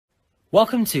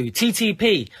Welcome to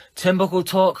TTP, Turnbuckle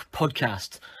Talk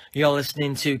Podcast. You're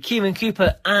listening to Kieran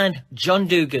Cooper and John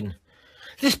Dugan.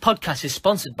 This podcast is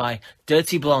sponsored by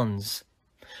Dirty Blondes.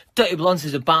 Dirty Blondes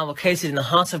is a bar located in the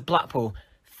heart of Blackpool,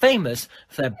 famous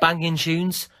for their banging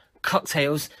tunes,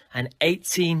 cocktails and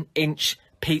 18-inch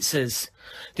pizzas.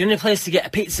 The only place to get a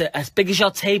pizza as big as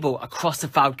your table across the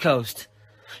Fylde Coast.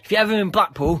 If you're ever in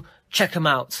Blackpool, check them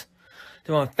out.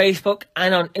 They're on Facebook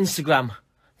and on Instagram.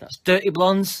 That's Dirty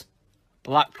Blondes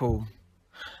Blackpool.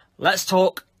 Let's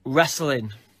talk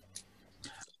wrestling.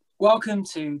 Welcome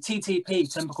to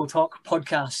TTP, Turnbuckle Talk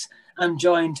Podcast. I'm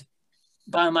joined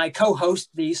by my co-host,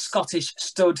 the Scottish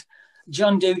stud,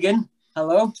 John Dugan.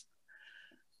 Hello.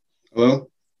 Hello.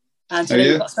 And today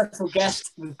we've got a special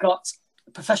guest. We've got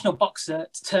professional boxer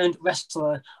turned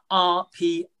wrestler,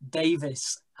 R.P.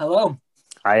 Davis. Hello.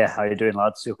 Hiya, how you doing,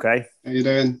 lads? You okay? How you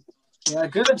doing? Yeah,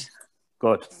 good.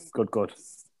 Good.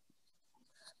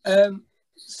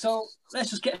 So let's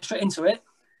just get straight into it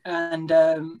and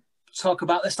let's talk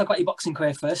about your boxing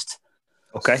career first.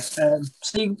 Okay. So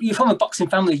you're from a boxing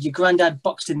family. Your granddad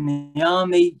boxed in the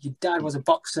army. Your dad was a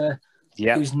boxer.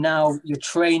 Yeah. Who's now your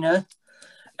trainer.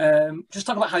 Just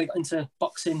talk about how you got into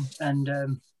boxing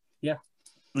and Yeah,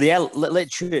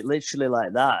 literally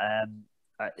like that.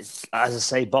 As I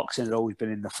say, boxing had always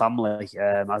been in the family.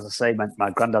 As I say, my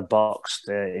granddad boxed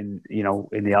in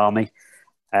the army.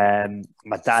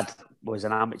 My dad was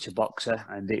an amateur boxer,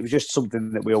 and it was just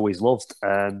something that we always loved.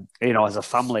 As a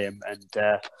family, and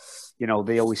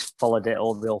they always followed it,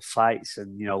 all the old fights,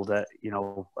 and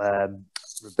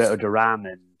Roberto Duran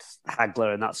and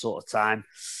Hagler and that sort of time.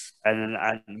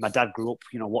 And my dad grew up,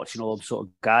 watching all those sort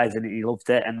of guys, and he loved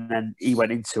it. And then he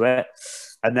went into it,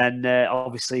 and then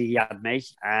obviously he had me,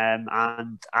 and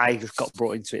I just got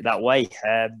brought into it that way.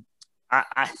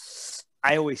 I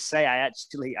always say I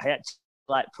actually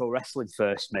like pro wrestling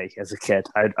first, me as a kid.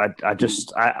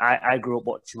 I grew up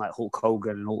watching like Hulk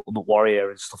Hogan and Ultimate Warrior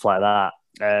and stuff like that.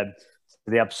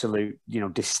 The absolute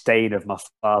disdain of my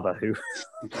father, who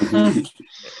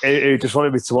just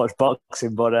wanted me to watch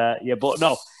boxing. But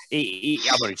no, I'm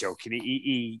only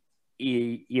joking.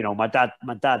 My dad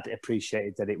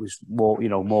appreciated that it was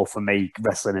more for me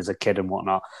wrestling as a kid and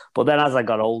whatnot. But then as I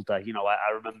got older,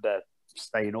 I remember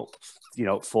staying up,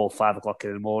 4 or 5 o'clock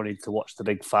in the morning to watch the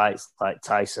big fights like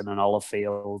Tyson and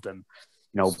Holyfield and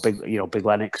big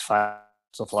Lennox fight,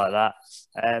 stuff like that.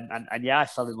 And yeah, I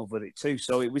fell in love with it too.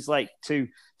 So it was like two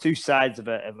sides of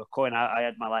a coin. I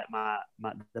had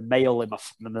the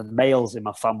males in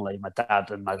my family, my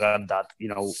dad and my granddad.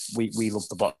 We loved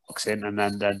the boxing, and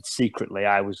then secretly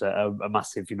I was a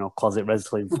massive closet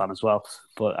wrestling fan as well.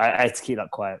 But I had to keep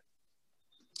that quiet.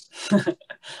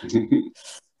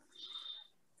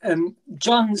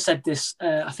 John said this,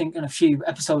 I think, in a few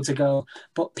episodes ago,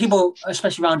 but people,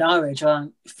 especially around our age,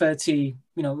 around 30,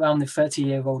 around the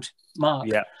 30-year-old mark,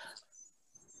 yeah,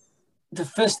 the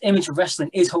first image of wrestling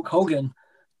is Hulk Hogan.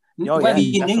 Whether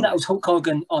you knew that was Hulk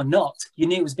Hogan or not, you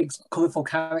knew it was a big, colourful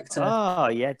character. Oh,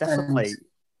 yeah, definitely. And,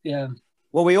 yeah.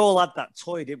 Well, we all had that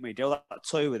toy, didn't we? That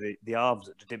toy with the arms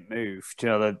that didn't move.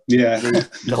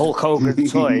 The Hulk Hogan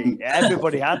toy.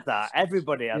 Everybody had that.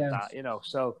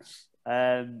 So...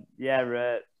 I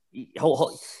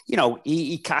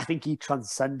think he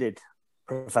transcended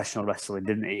professional wrestling,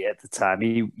 didn't he? At the time,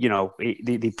 they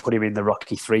put him in the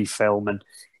Rocky III film, and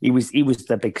he was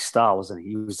the big star, wasn't he?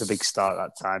 He was the big star at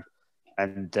that time,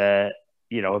 and a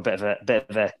bit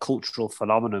of a cultural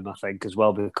phenomenon, I think, as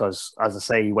well, because as I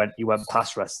say, he went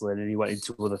past wrestling and he went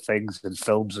into other things and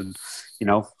films and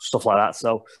stuff like that.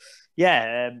 So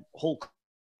Hulk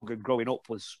growing up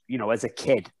was, as a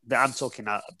kid, I'm talking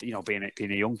that,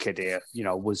 being a young kid here,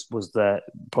 was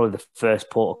probably the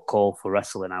first port of call for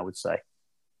wrestling, I would say.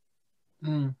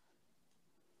 Mm.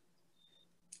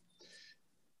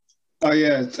 Oh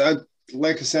yeah,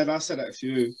 like I said it a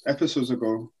few episodes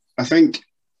ago. I think,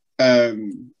 like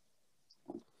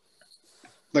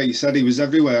you said, he was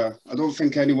everywhere. I don't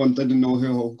think anyone didn't know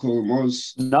who Hulk Hogan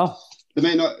was. No. They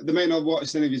may not have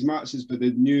watched any of his matches, but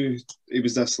they knew he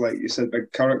was this, like you said, big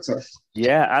character.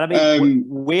 Yeah, and I mean,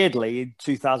 weirdly, in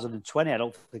 2020, I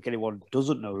don't think anyone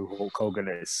doesn't know who Hulk Hogan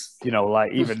is.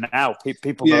 Even now,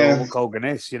 people know who Hulk Hogan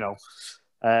is.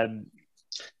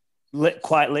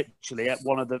 Quite literally,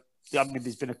 one of the. I mean,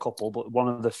 there's been a couple, but one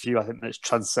of the few I think that's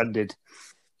transcended,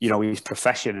 his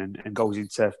profession and goes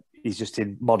into. He's just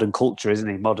in modern culture, isn't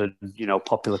he? Modern,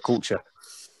 popular culture.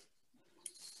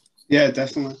 Yeah,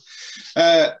 definitely.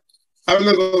 I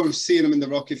remember seeing him in the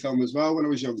Rocky film as well when I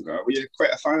was younger. Were you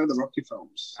quite a fan of the Rocky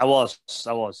films? I was,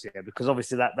 yeah, because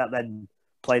obviously that then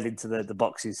played into the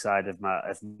boxing side of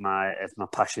my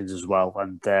passions as well.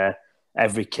 And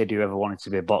every kid who ever wanted to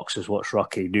be a boxer has watched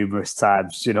Rocky numerous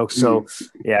times, you know. So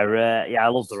I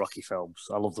love the Rocky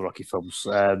films.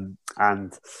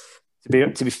 And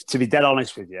to be dead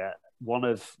honest with you, one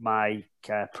of my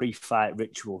pre-fight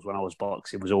rituals when I was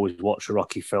boxing was always watch a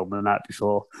Rocky film the night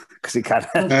before, because it kind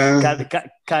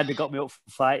of got me up for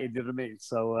fighting. You know what I mean?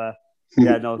 So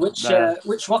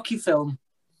which Rocky film,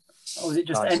 or was it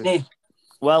just any?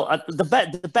 Well,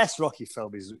 the best Rocky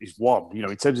film is one. You know,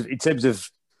 in terms of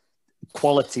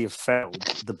quality of film,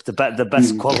 the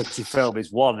best quality film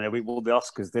is one. And we won the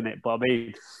Oscars, didn't it? But I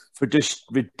mean, for just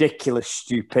ridiculous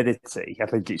stupidity, I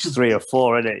think it's 3 or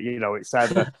 4, isn't it? You know, it's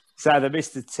either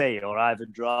Mr. T or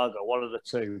Ivan Drago, one of the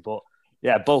two. But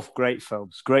yeah, both great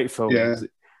films. Yeah.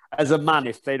 As a man,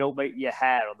 if they don't make your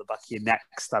hair on the back of your neck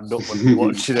stand up when you're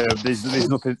watching them, there's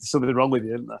something wrong with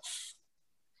you, isn't there?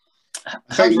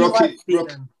 I think Rocky.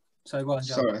 Sorry, go on,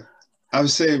 John. Sorry. I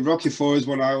was saying Rocky 4 is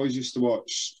one I always used to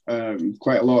watch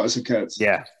quite a lot as a kid.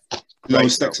 Yeah. It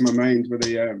always stuck to my mind with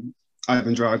the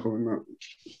Ivan Drago and that.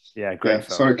 Yeah, great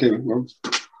film. Sorry, Kevin.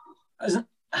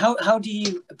 How do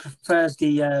you prefer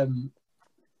the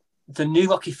new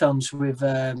Rocky films with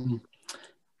the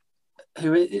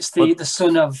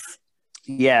son of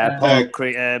Paul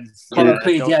Creed.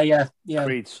 Creed, yeah.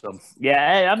 Creed's son.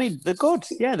 Yeah, I mean they're good.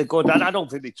 Yeah, they're good. I don't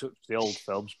think they touch the old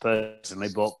films personally,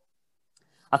 but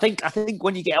I think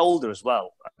when you get older as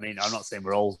well. I mean, I'm not saying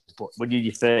we're old, but when you're in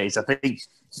your 30s, I think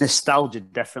nostalgia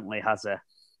definitely has a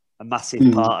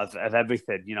massive part of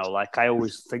everything. You know, like I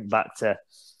always think back to a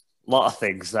lot of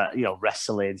things that, you know,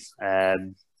 wrestling,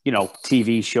 you know,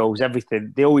 TV shows,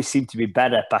 everything. They always seem to be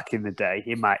better back in the day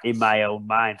in my own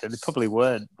mind, and they probably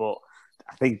weren't. But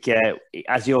I think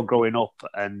as you're growing up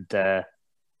and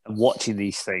watching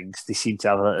these things, they seem to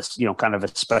have kind of a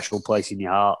special place in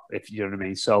your heart, if you know what I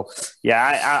mean. So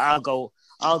yeah,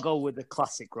 I'll go with the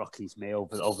classic Rockies,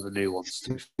 over the new ones.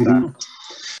 Do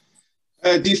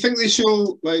you think they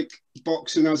show like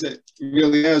boxing as it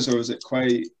really is, or is it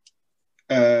quite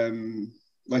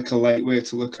like a light way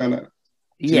to look at it?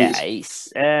 Yeah, it's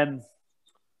the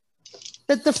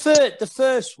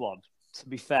first one. To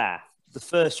be fair, the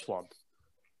first one,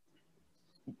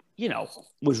 you know,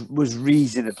 was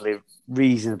reasonably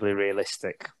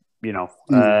realistic. You know,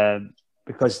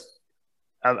 because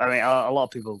I mean, a lot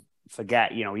of people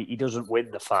forget. You know, he doesn't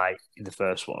win the fight in the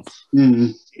first one.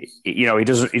 You know, he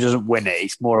doesn't win it.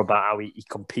 It's more about how he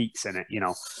competes in it. You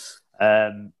know,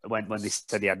 when they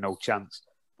said he had no chance,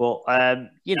 but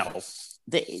you know.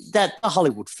 The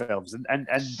Hollywood films and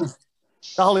the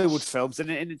Hollywood films, and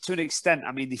to an extent,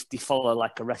 I mean, they follow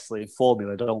like a wrestling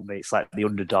formula, don't they? It's like the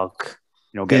underdog,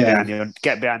 you know,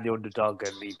 get behind the underdog,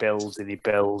 and he builds and he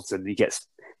gets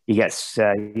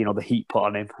you know, the heat put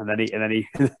on him, and then he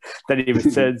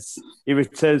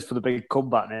returns for the big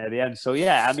comeback near the end. So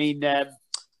yeah, I mean, they're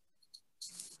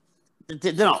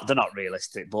not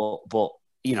realistic, but.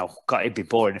 You know, it'd be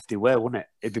boring if they were, wouldn't it?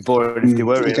 It'd be boring if they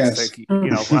were realistic.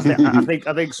 You know,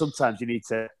 I think sometimes you need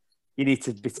to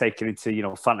be taken into, you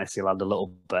know, fantasy land a little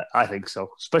bit. I think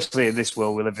so, especially in this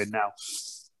world we live in now.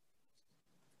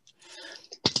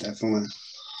 Definitely.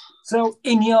 So,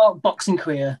 in your boxing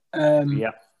career,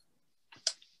 it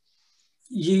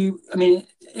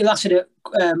lasted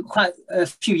quite a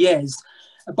few years,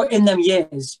 but in them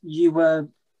years, you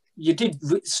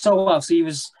did so well. So you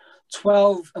was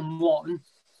 12-1.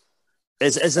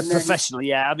 As a professional,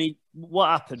 yeah. I mean, what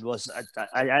happened was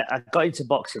I got into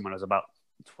boxing when I was about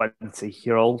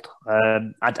 20-year-old.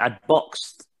 I'd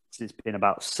boxed since being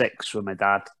about 6 with my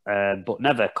dad, but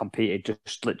never competed.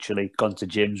 Just literally gone to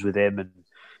gyms with him, and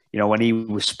you know, when he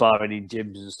was sparring in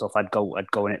gyms and stuff, I'd go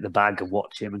in at the bag and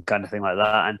watch him and kind of thing like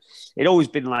that. And it'd always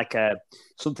been like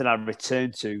something I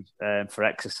returned to for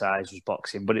exercise was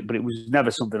boxing, but it was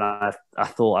never something I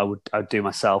thought I'd do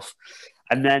myself.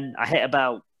 And then I hit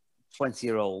about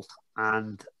 20-year-old,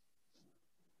 and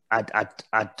I'd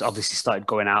obviously started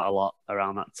going out a lot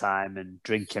around that time and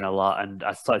drinking a lot, and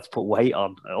I started to put weight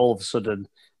on. All of a sudden,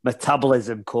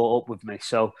 metabolism caught up with me,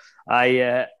 so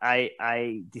I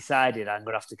decided I'm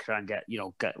going to have to try and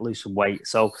lose some weight.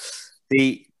 So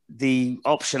the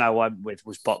option I went with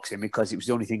was boxing, because it was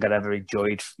the only thing I'd ever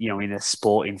enjoyed, you know, in a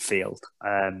sporting field.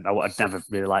 I'd never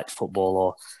really liked football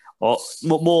or more.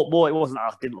 It wasn't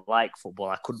that I didn't like football.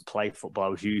 I couldn't play football. I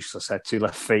was useless. I had 2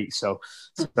 left feet.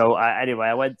 Anyway,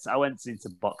 I went into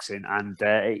boxing, and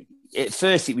at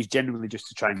first it was genuinely just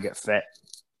to try and get fit,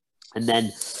 and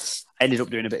then I ended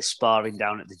up doing a bit of sparring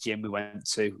down at the gym we went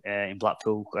to in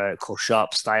Blackpool called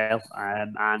Sharp Style,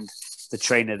 and the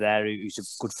trainer there, who's a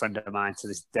good friend of mine to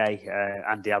this day,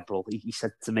 Andy Abril, he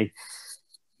said to me,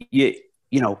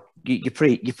 you're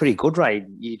pretty good, right?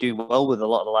 You're doing well with a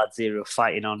lot of the lads here who are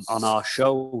fighting on our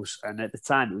shows. And at the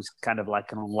time, it was kind of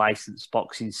like an unlicensed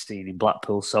boxing scene in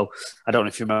Blackpool. So I don't know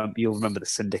if you'll remember the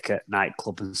Syndicate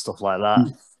nightclub and stuff like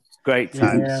that. Great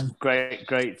times,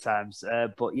 great times.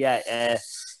 But yeah,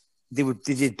 they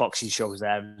did boxing shows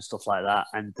there and stuff like that.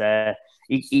 And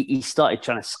he started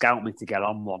trying to scout me to get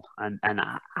on one, and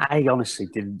I honestly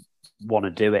didn't want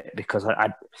to do it because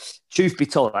I truth be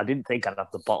told, I didn't think I'd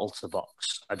have the bottle to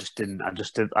box. I just didn't.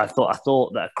 I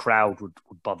thought that a crowd would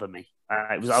bother me.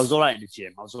 I was all right in the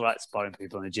gym. I was all right sparring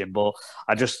people in the gym, but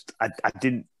I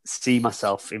didn't see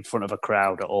myself in front of a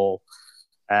crowd at all.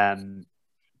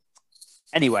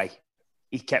 Anyway,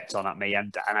 he kept on at me,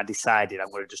 and I decided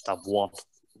I'm going to just have one,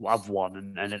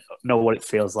 and know what it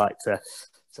feels like to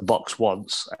box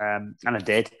once, and I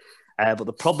did. But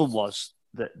the problem was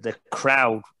that the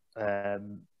crowd,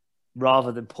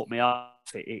 rather than put me off,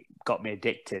 it got me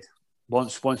addicted.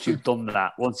 Once you've done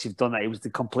that, it was the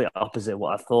complete opposite of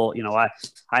what I thought.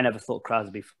 I never thought crowds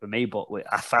would be for me, but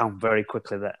I found very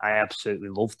quickly that I absolutely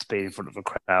loved being in front of a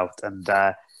crowd, and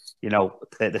the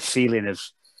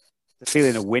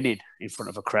feeling of winning in front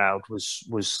of a crowd was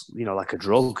like a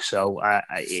drug. So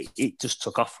it just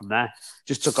took off from there.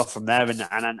 And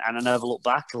I never looked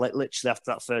back. Literally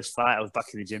after that first fight, I was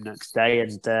back in the gym next day,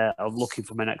 and I was looking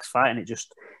for my next fight, and it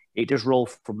just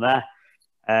rolled from there.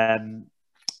 And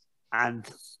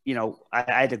I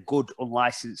had a good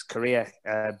unlicensed career.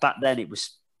 Back then,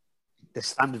 the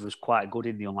standard was quite good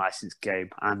in the unlicensed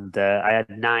game, and I had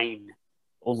 9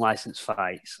 unlicensed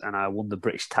fights, and I won the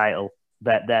British title.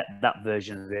 That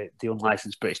version of the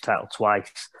unlicensed British title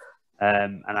twice,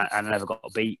 and I never got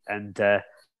beat. And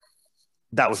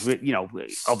that was,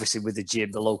 obviously with the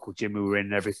gym, the local gym we were in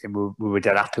and everything, we were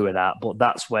dead happy with that. But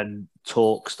that's when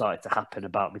talk started to happen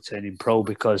about me turning pro,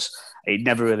 because it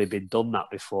never really been done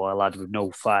that before. A lad with no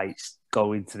fights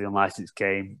go into the unlicensed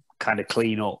game, kind of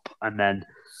clean up, and then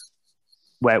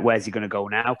where's he going to go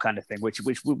now, kind of thing, which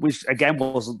again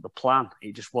wasn't the plan.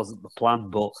 It just wasn't the plan,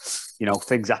 but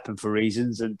things happen for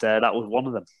reasons, and that was one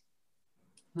of them.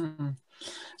 Mm-hmm.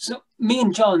 So me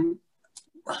and John,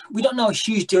 we don't know a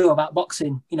huge deal about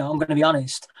boxing. I'm going to be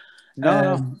honest.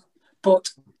 No. But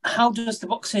how does the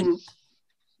boxing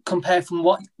compare from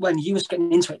when you was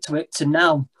getting into it to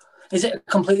now? Is it a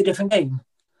completely different game?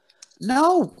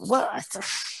 No, well,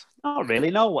 not really.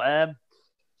 No.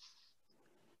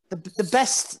 The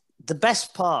best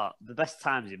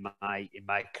times in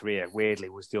my career, weirdly,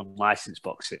 was the unlicensed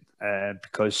boxing,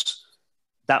 because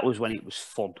that was when it was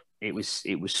fun. It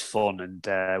was fun,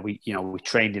 and we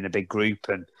trained in a big group,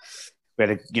 and we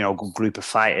had a good group of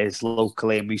fighters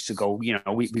locally, and we used to go. We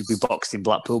boxed in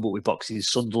Blackpool, but we boxed in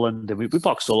Sunderland, and we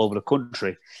boxed all over the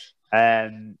country,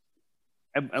 and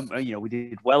we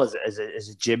did well as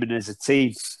a gym and as a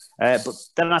team. But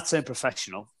then I turned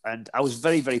professional, and I was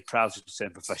very, very proud to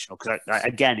turn professional, because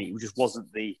again, it just wasn't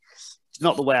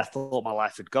not the way I thought my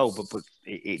life would go, but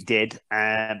it did,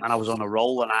 and I was on a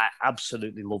roll, and I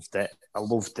absolutely loved it. I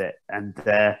loved it, and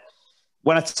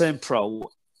when I turned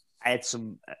pro, I had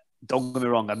some, don't get me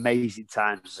wrong, amazing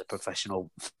times as a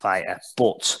professional fighter,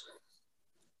 but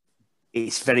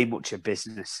it's very much a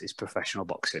business. It's professional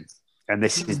boxing. And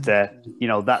this is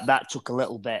that took a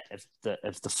little bit of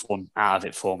the fun out of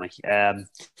it for me,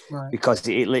 because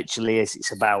it literally is.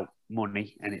 It's about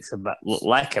money, and it's about,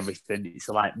 like everything, it's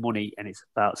like money, and it's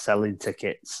about selling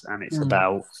tickets, and it's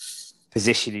about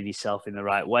positioning yourself in the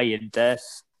right way. And don't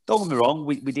get me wrong,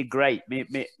 we did great.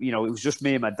 It was just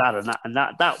me and my dad, and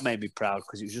that made me proud,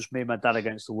 because it was just me and my dad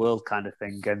against the world, kind of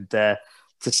thing. And to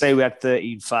say we had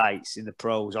 13 fights in the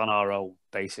pros on our own,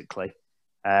 basically.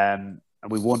 And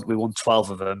we won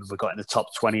 12 of them. We got in the top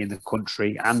 20 in the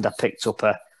country, and I picked up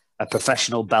a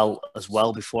professional belt as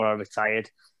well before I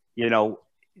retired.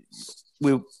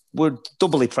 We're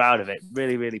doubly proud of it,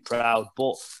 really, really proud.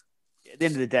 But at the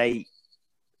end of the day,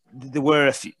 there were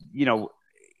a few,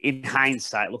 in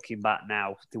hindsight, looking back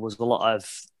now, there was a lot of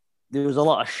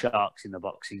sharks in the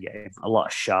boxing game, a lot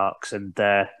of sharks, and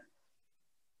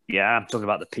I'm talking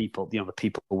about the people, the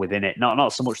people within it,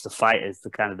 not so much the fighters, the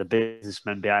kind of the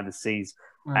businessmen behind the scenes.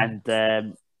 Right.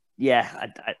 And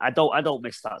I don't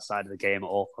miss that side of the game at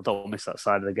all. I don't miss that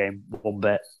side of the game one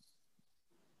bit.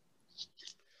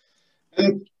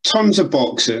 In terms of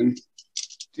boxing,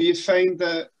 do you find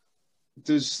that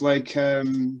there's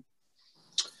there'll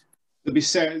be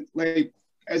certain,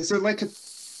 is there a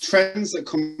trends that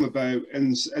come about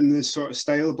in this sort of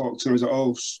style of boxing, or is it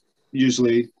all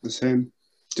usually the same?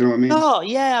 Do you know what I mean? Oh,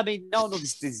 yeah. I mean, no,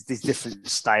 there's different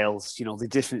styles, the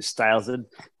different styles. And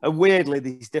weirdly,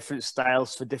 these different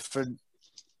styles for different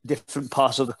different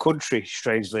parts of the country.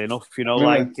 Strangely enough, a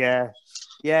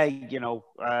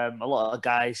lot of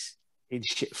guys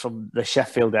from the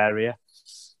Sheffield area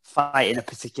fight in a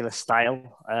particular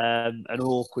style, an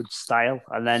awkward style,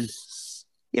 and then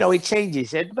it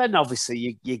changes. And then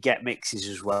obviously you get mixes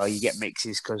as well. You get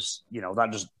mixes because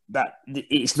that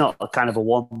it's not a kind of a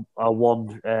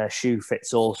one shoe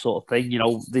fits all sort of thing.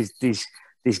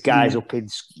 These guys up in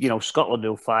Scotland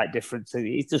who'll fight different.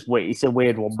 It's a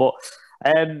weird one, but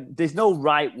there's no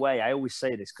right way. I always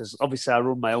say this because obviously I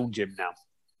run my own gym now.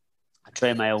 I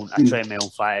train my own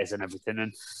fighters and everything,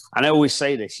 and I always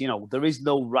say this. There is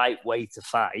no right way to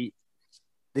fight.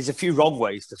 There's a few wrong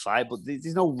ways to fight, but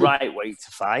there's no right way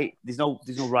to fight. There's no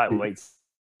right way.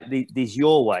 There's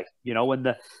your way,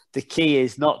 and the key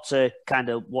is not to kind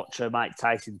of watch a Mike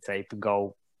Tyson tape and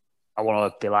go, I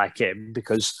want to be like him,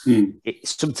 because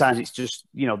sometimes it's just,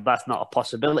 that's not a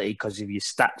possibility because of your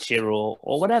stature or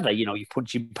whatever, your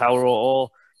punching power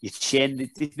or your chin.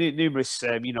 There's numerous,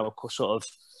 sort of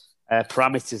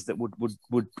parameters that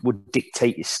would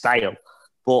dictate your style.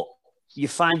 But you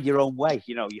find your own way,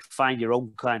 you find your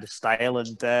own kind of style,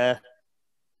 and the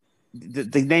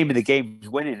name of the game is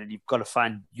winning, and you've got to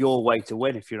find your way to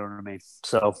win, if you know what I mean.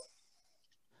 So,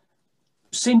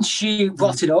 since you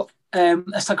brought it up,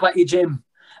 let's talk about your gym.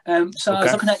 So I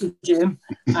was looking at your gym,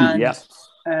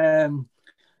 and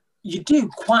you do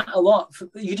quite a lot.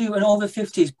 You do an over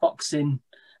 50s boxing,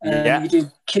 you do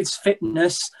kids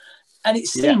fitness, and it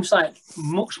seems like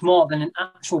much more than an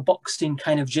actual boxing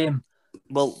kind of gym.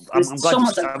 Well, I'm glad so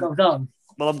much that goes on.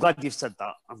 Well, I'm glad you've said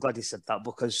that. I'm glad you said that,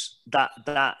 because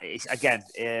that is, again,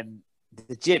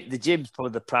 the gym's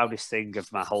probably the proudest thing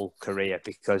of my whole career,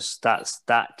 because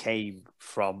that came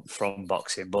from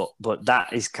boxing. But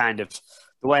that is kind of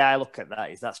the way I look at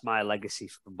that. Is that's my legacy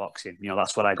from boxing.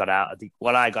 That's what I got out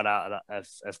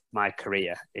of my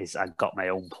career. Is I got my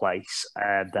own place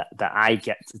that I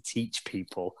get to teach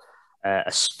people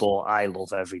a sport I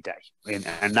love every day,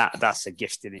 and that's a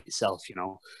gift in itself,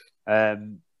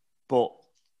 But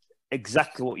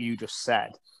exactly what you just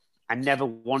said, I never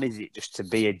wanted it just to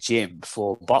be a gym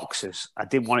for boxers. I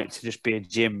didn't want it to just be a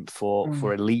gym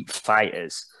for elite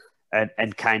fighters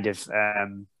and kind of,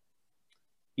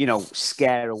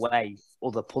 scare away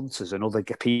other punters and other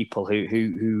people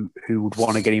who would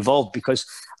want to get involved, because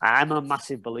I'm a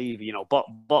massive believer,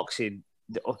 boxing,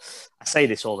 I say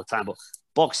this all the time, but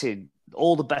boxing,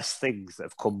 all the best things that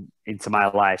have come into my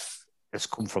life has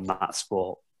come from that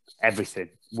sport. Everything,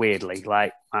 weirdly,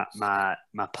 like my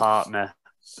partner,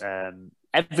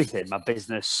 everything, my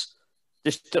business,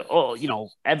 just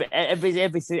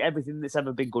everything that's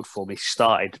ever been good for me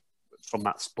started from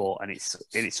that sport, and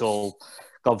it's all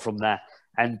gone from there.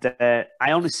 And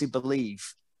I honestly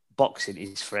believe boxing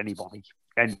is for anybody,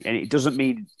 and it doesn't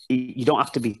mean you don't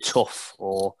have to be tough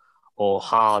or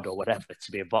hard or whatever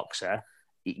to be a boxer.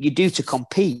 You do to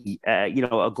compete, at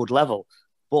a good level,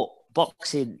 but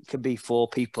boxing can be for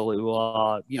people who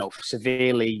are,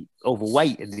 severely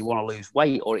overweight and they want to lose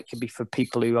weight, or it can be for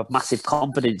people who have massive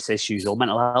confidence issues or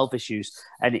mental health issues,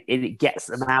 and it gets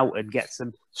them out and gets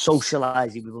them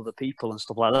socializing with other people and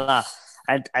stuff like that.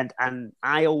 And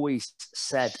I always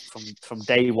said from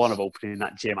day one of opening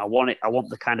that gym, I want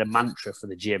the kind of mantra for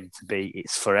the gym to be,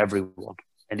 it's for everyone.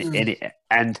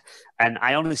 And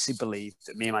I honestly believe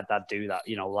that me and my dad do that.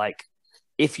 Like,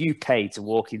 if you pay to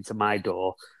walk into my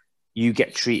door, you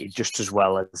get treated just as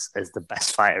well as the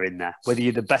best fighter in there. Whether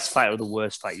you're the best fighter or the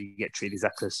worst fighter, you get treated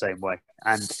exactly the same way.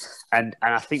 And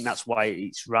I think that's why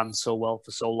it's run so well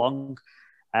for so long.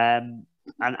 And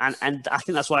I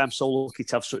think that's why I'm so lucky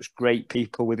to have such great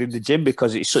people within the gym,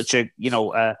 because it's such a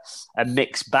a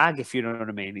mixed bag, if you know what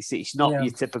I mean. It's not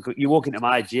your typical. You walk into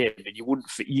my gym and you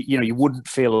wouldn't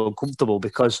feel uncomfortable,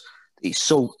 because there's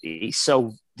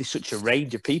such a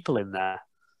range of people in there.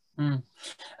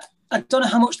 I don't know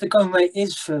how much the going rate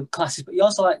is for classes, but you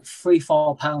also like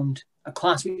 £3-4 a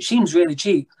class, which seems really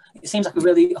cheap. It seems like a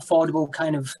really affordable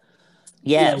kind of.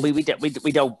 Yeah, we don't.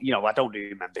 I don't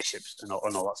do memberships and all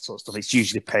that sort of stuff. It's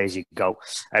usually pay as you go,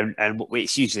 and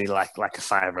it's usually like a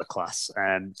 £5 a class.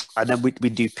 And then we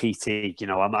do PT.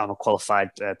 I'm a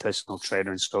qualified personal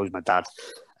trainer, and so is my dad.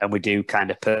 And we do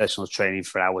kind of personal training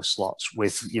for hour slots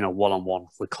with one-on-one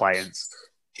with clients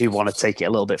who want to take it a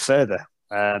little bit further.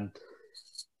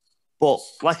 But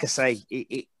like I say,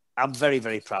 I'm very,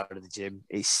 very proud of the gym.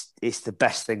 It's the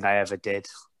best thing I ever did.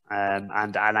 And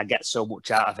I get so much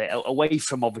out of it, away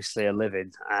from obviously a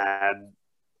living.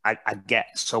 I get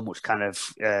so much kind of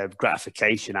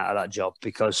gratification out of that job,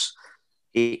 because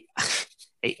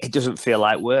it doesn't feel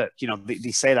like work. You know,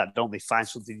 they say that, don't they? Find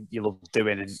something you love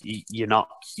doing, and you're not,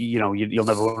 you know, you'll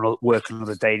never want to work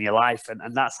another day in your life,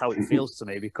 and that's how it feels to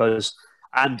me, because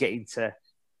I'm getting to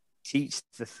teach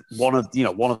one of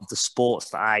the sports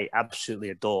that I absolutely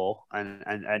adore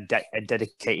and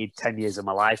dedicated 10 years of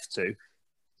my life to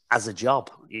as a job,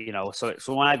 you know. So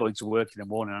when I go into work in the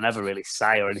morning, I never really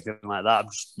sigh or anything like that.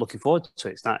 I'm just looking forward to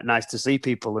it. It's nice to see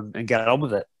people and get on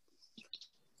with it.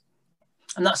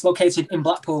 And that's located in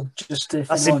Blackpool, just if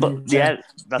that's in Blackpool.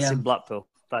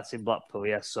 That's in Blackpool,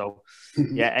 yeah. So,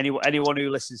 yeah, anyone who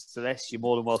listens to this, you're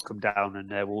more than welcome down, and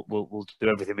we'll do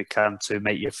everything we can to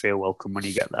make you feel welcome when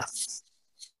you get there.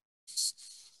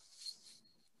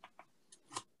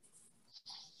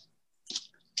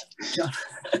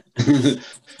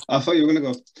 I thought you were going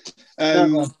to go.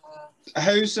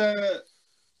 How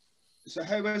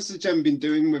has the gym been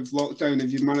doing with lockdown?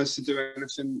 Have you managed to do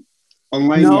anything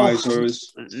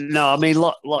online-wise? No, I mean,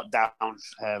 lockdown,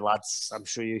 lads, I'm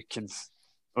sure you can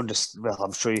understand. Well,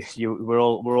 I'm sure we're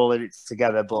all in it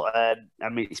together, but I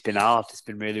mean, it's been hard. It's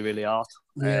been really, really hard.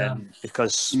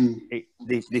 Because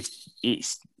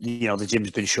it's you know, the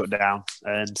gym's been shut down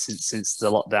since the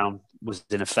lockdown was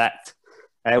in effect.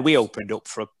 We opened up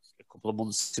for a couple of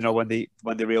months, you know, when they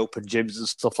reopened gyms and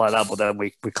stuff like that, but then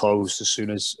we closed as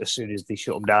soon as they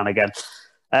shut them down again.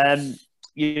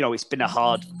 You know, it's been a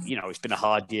hard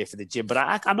year for the gym, but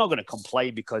I'm not going to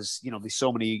complain, because, you know, there's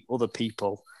so many other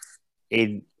people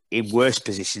in worse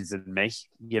positions than me,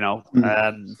 you know.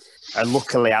 And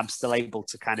luckily, I'm still able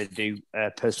to kind of do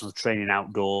personal training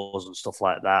outdoors and stuff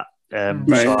like that.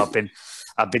 Right. So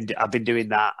I've been doing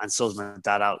that, and so's my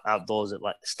dad outdoors at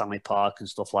like Stanley Park and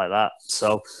stuff like that.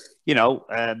 So, you know,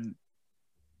 and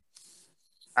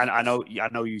I know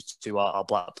you two are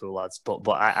Blackpool lads, but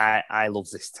I love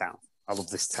this town. I love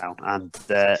this town, and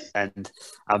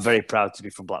I'm very proud to be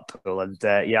from Blackpool. And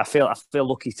I feel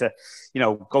lucky to, you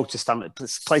know, go to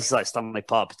places like Stanley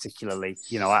Park, particularly.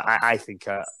 You know, I think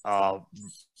are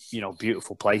you know,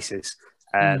 beautiful places.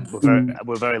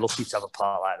 We're very lucky to have a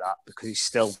park like that, because it's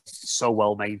still so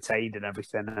well maintained and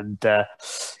everything. And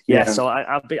so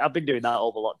I've been doing that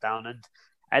over lockdown,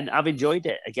 and I've enjoyed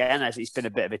it. Again, it's been a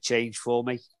bit of a change for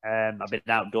me. I've been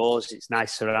outdoors; it's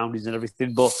nice surroundings and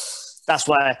everything, but that's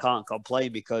why I can't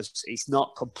complain, because it's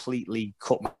not completely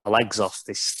cut my legs off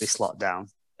this lockdown.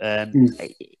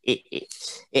 It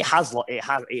has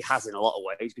in a lot of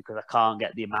ways, because I can't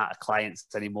get the amount of clients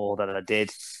anymore that I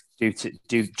did due to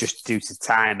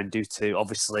time, and due to,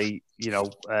 obviously, you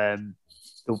know,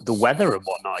 the weather and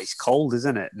whatnot. It's cold,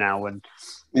 isn't it, now? And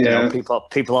you know,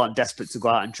 people aren't desperate to go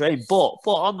out and train. But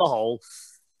on the whole,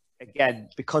 again,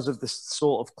 because of the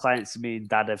sort of clients me and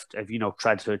Dad have you know,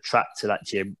 tried to attract to that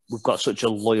gym, we've got such a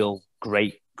loyal,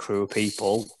 great crew of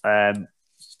people. A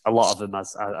lot of them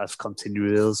has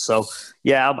continued with us. So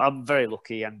yeah, I'm very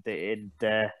lucky, and you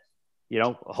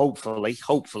know, hopefully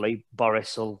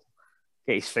Boris will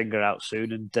get his finger out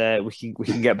soon, and we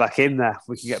can get back in there.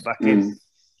 We can get back in.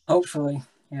 Hopefully,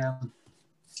 yeah.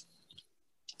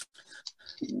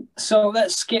 So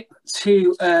let's skip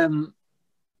to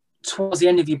towards the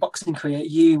end of your boxing career.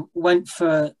 You went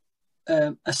for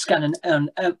a scan, an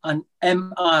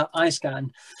MRI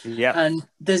scan. Yeah. And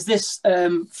there's this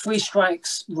 3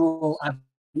 strikes rule, I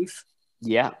believe.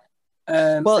 Yeah.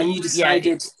 Well, and you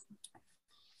decided.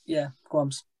 Yeah, go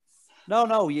on.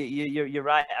 No, you're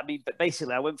right. I mean, but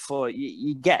basically, I went for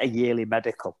you get a yearly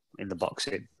medical in the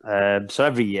boxing. So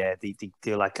every year they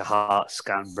do like a heart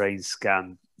scan, brain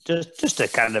scan, just a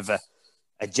kind of a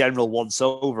general once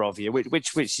over of you,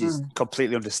 which is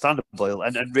completely understandable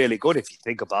and really good if you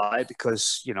think about it,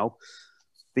 because, you know,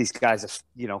 these guys are,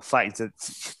 you know,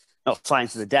 not fighting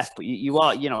to the death, but you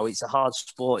are, you know, it's a hard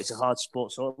sport.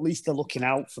 So at least they're looking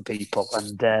out for people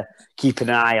and keeping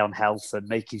an eye on health and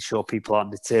making sure people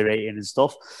aren't deteriorating and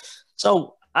stuff.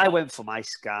 So I went for my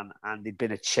scan, and there'd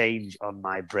been a change on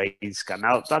my brain scan.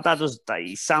 Now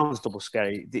it sounds double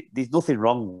scary. There's nothing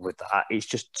wrong with that. It's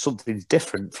just something's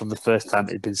different from the first time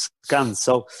it had been scanned.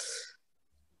 So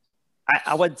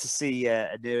I went to see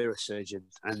a neurosurgeon,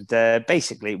 and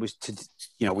basically it was to,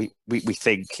 you know, we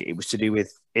think it was to do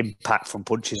with impact from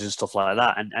punches and stuff like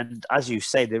that. And as you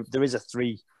say, there is a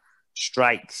 3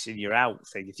 strikes and you're out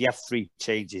thing. If you have 3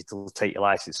 changes, they'll take your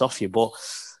license off you. But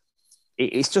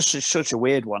it's just such a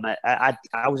weird one. I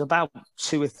was about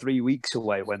 2 or 3 weeks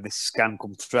away when this scan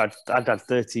come through. I'd had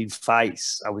 13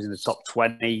 fights. I was in the top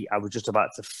 20. I was just about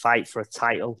to fight for a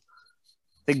title.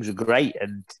 Things were great,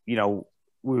 and, you know,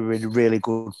 we were in a really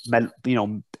good, you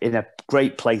know, in a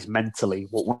great place mentally,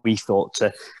 what we thought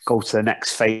to go to the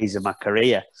next phase of my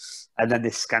career. And then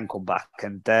this scan come back,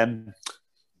 and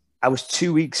I was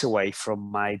 2 weeks away from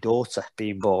my daughter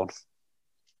being born.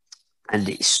 And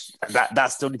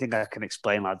that's the only thing I can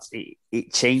explain, lads.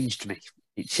 It changed me.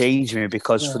 It changed me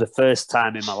because for the first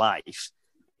time in my life,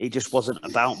 it just wasn't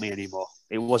about me anymore.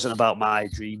 It wasn't about my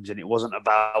dreams, and it wasn't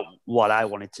about what I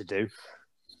wanted to do.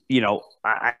 You know,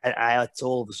 I had to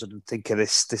all of a sudden think of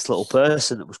this little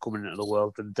person that was coming into the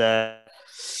world. And,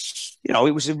 you know,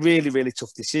 it was a really, really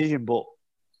tough decision. But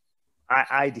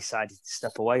I decided to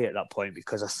step away at that point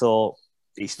because I thought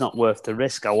it's not worth the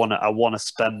risk. I want to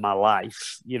spend my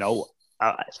life, you know.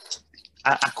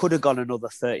 I could have gone another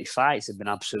 30 fights and been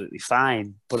absolutely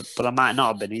fine, but I might not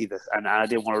have been either. And I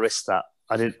didn't want to risk that.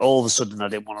 I didn't want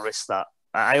to risk that.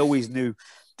 I always knew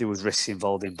there was risks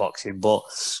involved in boxing, but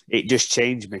it just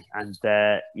changed me. And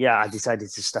I decided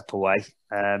to step away,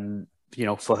 you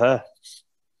know, for her.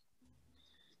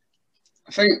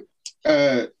 I think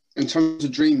in terms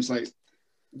of dreams, like,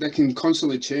 they can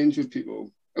constantly change with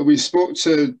people. We spoke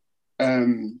to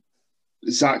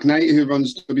Zach Knight, who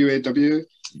runs WAW.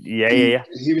 Yeah.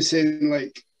 He was saying,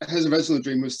 like, his original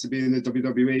dream was to be in the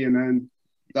WWE, and then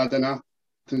that didn't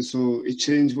happen, so he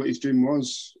changed what his dream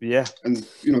was. Yeah. And,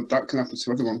 you know, that can happen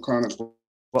to everyone, can't it?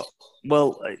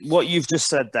 Well, what you've just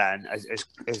said then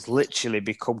has literally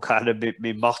become kind of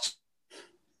my motto.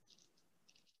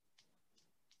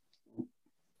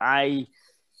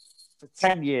 For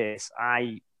 10 years,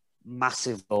 I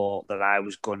massively thought that I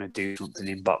was going to do something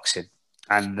in boxing.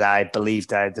 And I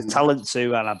believed I had the talent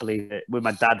to, and I believed it with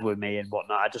my dad with me and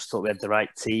whatnot. I just thought we had the right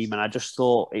team, and I just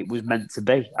thought it was meant to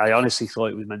be. I honestly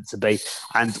thought it was meant to be.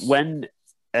 And when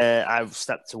I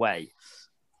stepped away,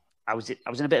 I was in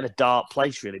a bit of a dark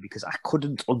place, really, because I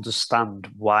couldn't understand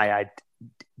why I'd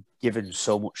given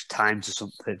so much time to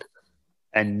something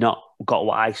and not got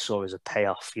what I saw as a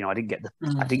payoff. You know, I didn't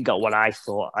get what I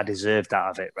thought I deserved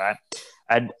out of it, right?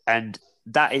 And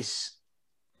that is.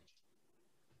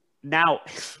 Now,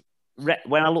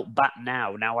 when I look back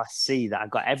now I see that I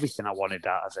got everything I wanted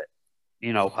out of it.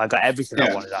 You know, I got everything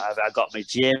I wanted out of it. I got my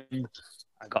gym.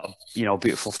 I got a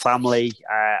beautiful family.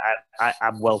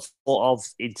 I'm well thought of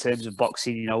in terms of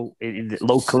boxing. You know,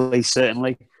 locally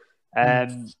certainly.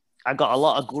 I got a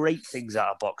lot of great things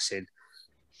out of boxing.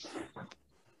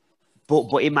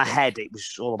 But in my head, it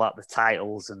was all about the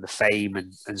titles and the fame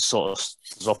and sort of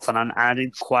stuff. And I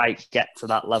didn't quite get to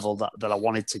that level that I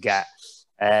wanted to get.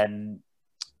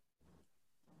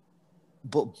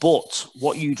 But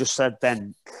what you just said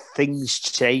then, things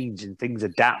change and things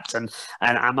adapt, and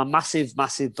I'm a massive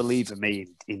believer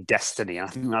in destiny, and I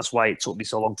think that's why it took me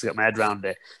so long to get my head around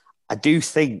it. I do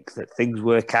think that things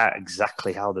work out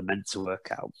exactly how they're meant to work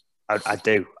out. I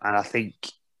do, and I think,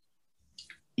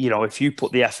 you know, if you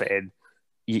put the effort in,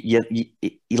 your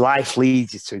life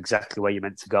leads you to exactly where you're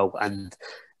meant to go. And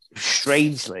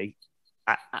strangely,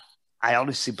 I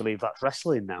honestly believe that's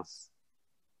wrestling now.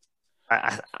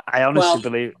 I honestly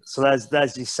believe. So there's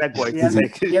your segue.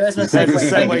 Yeah, that's my segue.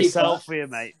 Segue self for you,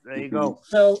 mate. There you go.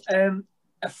 So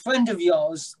a friend of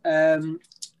yours,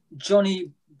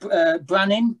 Johnny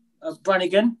Brannigan.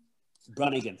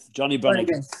 Johnny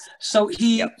Brannigan. So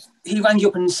he rang you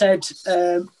up and said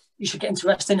you should get into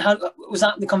wrestling. How was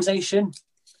that the conversation?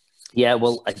 Yeah,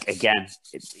 well, again,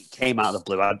 it came out of the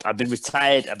blue. I'd been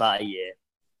retired about a year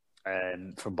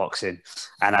from boxing,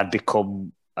 and I'd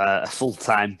become a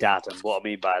full-time dad. And what I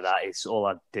mean by that is all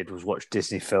I did was watch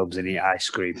Disney films and eat ice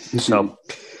cream. So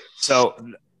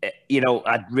you know,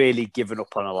 I'd really given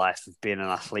up on a life of being an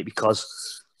athlete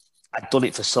because I'd done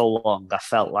it for so long. I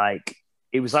felt like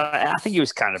it was like, I think it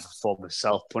was kind of a form of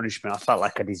self-punishment. I felt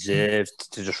like I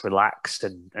deserved to just relax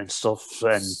and stuff.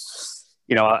 And,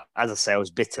 you know, as I say, I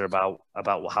was bitter about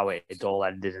how it all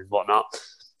ended and whatnot.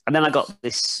 And then I got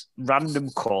this random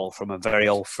call from a very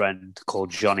old friend called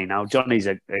Johnny. Now, Johnny's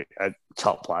a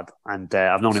top lad, and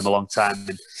I've known him a long time,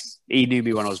 and he knew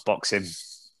me when I was boxing.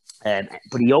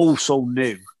 But he also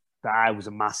knew that I was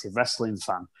a massive wrestling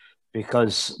fan,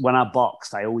 because when I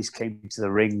boxed, I always came to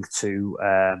the ring to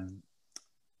a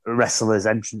wrestler's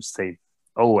entrance theme.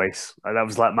 Always. And that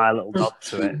was like my little nod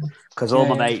to it, because all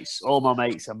my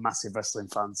mates are massive wrestling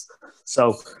fans.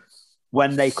 So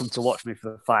when they come to watch me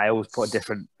for the fight, I always put a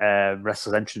different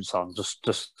wrestler's entrance on, just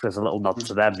as a little nod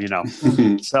to them, you know.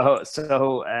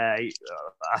 So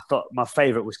I thought my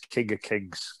favourite was King of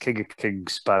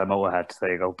Kings by Motorhead.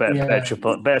 There you go, bit of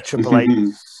Triple H.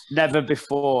 Never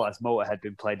before has Motorhead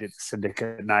been played at the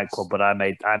Syndicate nightclub, but I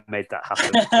made that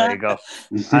happen. There you go.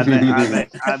 I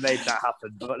made that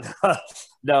happen. But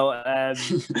no, yeah.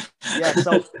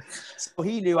 So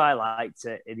he knew I liked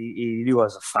it, and he knew I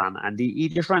was a fan, and he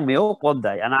just rang me up one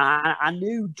day, and I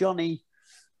knew Johnny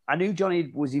I knew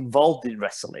Johnny was involved in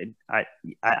wrestling. I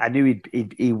knew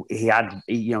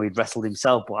he'd wrestled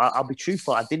himself, but I'll be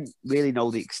truthful, I didn't really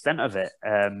know the extent of it.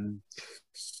 And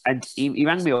he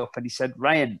rang me up and he said,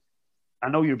 Ryan, I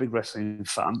know you're a big wrestling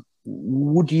fan.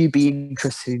 Would you be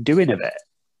interested in doing a bit?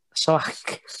 So I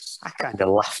kind of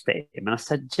laughed at him and I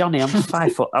said, Johnny, I'm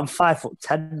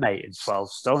 5'10", mate, and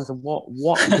 12 stone. I said,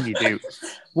 what can you do?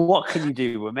 What can you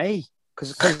do with me?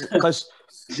 Because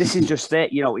this is just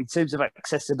it, in terms of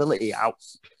accessibility. I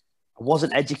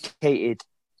wasn't educated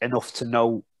enough to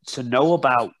know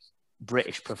about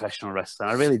British professional wrestling.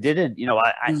 I really didn't.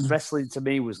 Wrestling to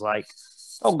me was like,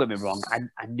 don't get me wrong,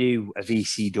 I knew of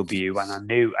ECW and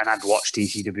I'd watched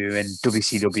ECW and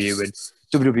WCW and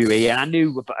WWE, and I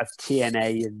knew of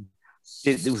TNA and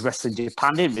there was wrestling in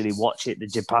Japan. I didn't really watch it, the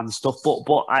Japan stuff, but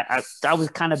I was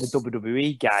kind of a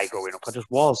WWE guy growing up. I just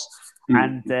was.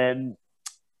 And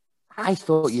I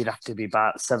thought you'd have to be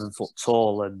about 7 foot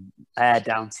tall and hair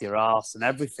down to your arse and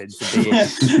everything to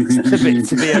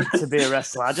be a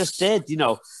wrestler. I just did,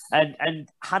 And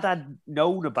had I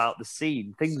known about the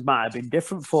scene, things might have been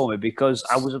different for me because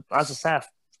I was, as I said,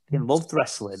 I loved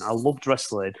wrestling. I loved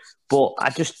wrestling, but I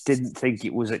just didn't think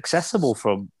it was accessible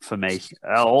for me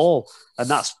at all. And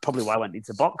that's probably why I went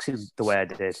into boxing the way I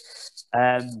did.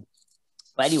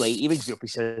 But anyway, he rings me up. He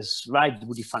says, "Right,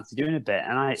 would you fancy doing a bit?"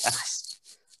 And I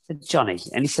said, "Johnny,"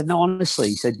 and he said, "No, honestly,"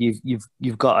 he said,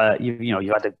 "You've got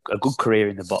you had a good career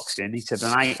in the boxing." And he said,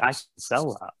 "And I can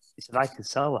sell that." He said, "I can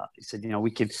sell that." He said,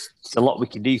 "There's a lot we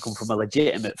can do. You come from a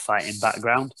legitimate fighting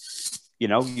background.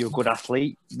 You're a good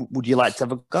athlete. Would you like to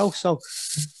have a go?" So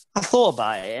I thought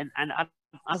about it, and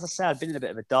as I said, I'd been in a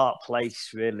bit of a dark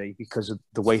place, really, because of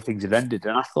the way things had ended.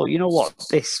 And I thought, you know what,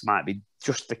 this might be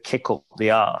just the kick up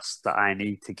the arse that I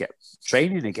need to get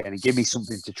training again and give me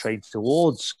something to train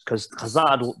towards, because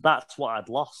that's what I'd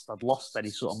lost. I'd lost any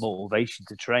sort of motivation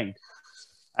to train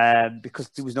because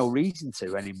there was no reason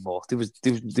to anymore. There was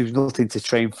nothing to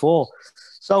train for.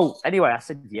 So anyway, I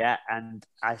said yeah, and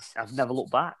I've never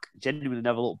looked back. Genuinely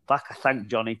never looked back. I thank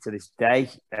Johnny to this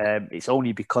day. It's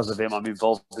only because of him I'm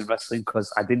involved in wrestling,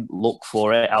 because I didn't look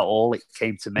for it at all. It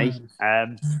came to me.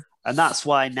 And that's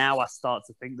why now I start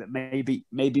to think that maybe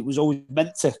it was always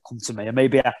meant to come to me. And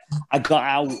maybe I got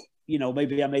out,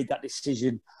 maybe I made that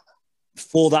decision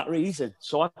for that reason,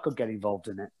 so I could get involved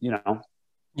in it,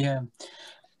 Yeah.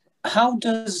 How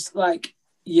does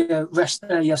your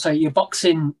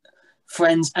boxing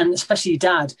friends and especially your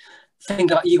dad think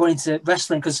about you going into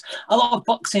wrestling? Because a lot of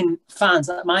boxing fans,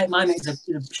 my mate is a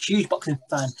huge boxing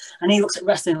fan, and he looks at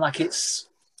wrestling like it's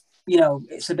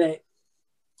it's a bit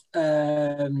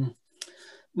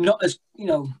not as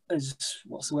as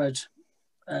what's the word,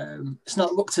 it's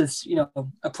not looked as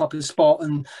a proper sport,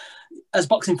 and as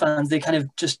boxing fans they kind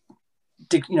of just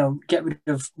get rid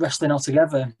of wrestling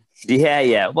altogether.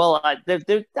 Yeah. Well,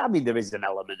 there is an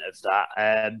element of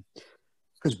that.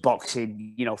 Because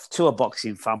boxing, to a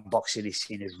boxing fan, boxing is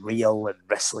seen as real, and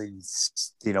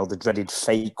wrestling's, the dreaded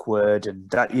fake word, and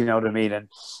that, you know what I mean? And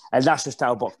that's just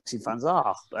how boxing fans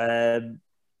are.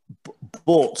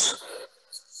 But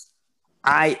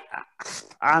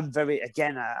I'm very,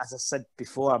 again, as I said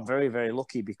before, I'm very, very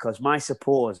lucky because my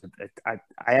supporters, I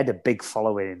had a big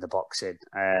following in the boxing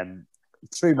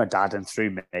through my dad and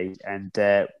through me. And,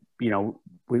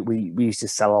 we used to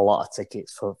sell a lot of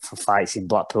tickets for fights in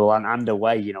Blackpool and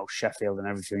away, Sheffield and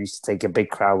everything. We used to take a big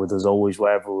crowd with us always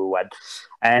wherever we went.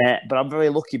 But I'm very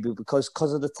lucky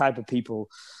because of the type of people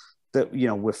that,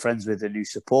 we're friends with and who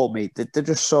support me. They're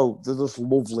just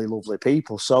lovely, lovely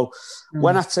people. So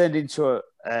when I turned into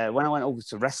when I went over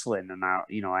to wrestling and I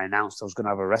announced I was going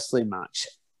to have a wrestling match,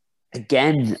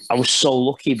 again, I was so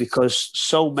lucky because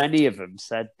so many of them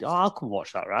said, "Oh, I'll come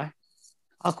watch that, right?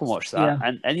 I can watch that."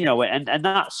 Yeah. And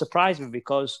that surprised me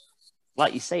because,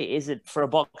 like you say, it isn't for a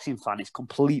boxing fan. It's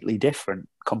completely different.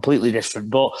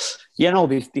 But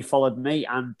they followed me,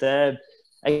 and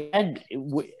again,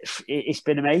 it's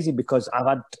been amazing because I've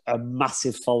had a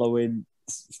massive following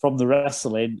from the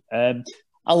wrestling.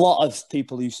 A lot of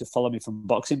people used to follow me from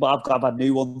boxing, but I've had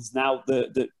new ones now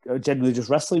that are generally just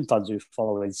wrestling fans who are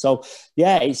following. So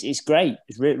yeah, it's great.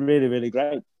 It's really, really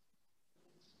great.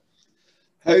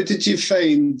 How did you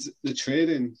find the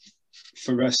training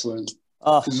for wrestling?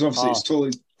 Because obviously it's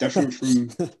totally different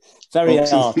from very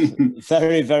boxing. hard,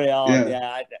 very, very hard.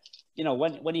 Yeah.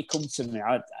 When you come to me,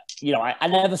 I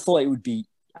never thought it would be.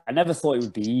 I never thought it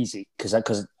would be easy because I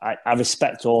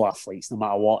respect all athletes, no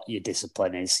matter what your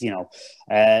discipline is.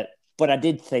 But I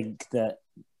did think that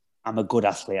I'm a good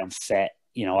athlete. I'm fit.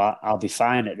 I'll be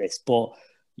fine at this. But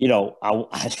you know,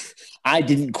 I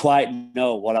didn't quite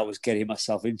know what I was getting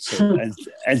myself into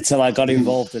until I got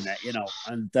involved in it, you know.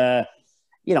 And,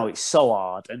 you know, it's so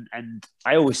hard. And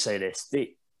I always say this,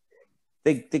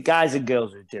 the guys and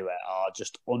girls who do it are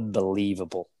just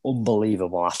unbelievable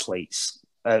athletes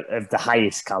of the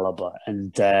highest caliber.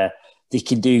 And they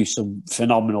can do some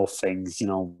phenomenal things, you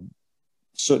know,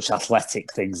 such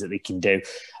athletic things that they can do.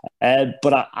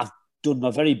 But I've done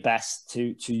my very best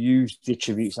to use the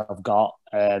attributes I've got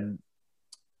to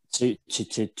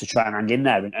try and hang in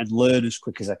there and learn as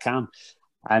quick as I can.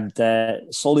 And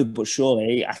slowly but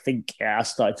surely, I think it has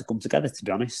started to come together, to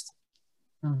be honest.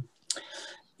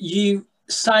 You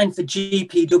signed for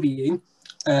GPW,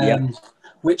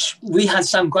 which we had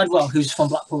Sam Gradwell, who's from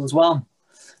Blackpool as well.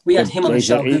 We had him on the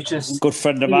show. Who's good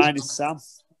friend of mine is Sam.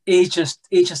 He's just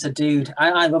a dude.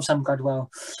 I love Sam Gradwell.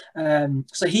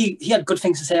 So he had good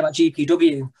things to say about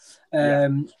GPW.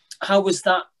 How was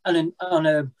that on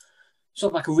a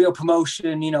sort of like a real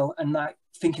promotion, you know, and like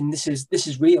thinking this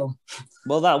is real?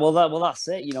 Well, that's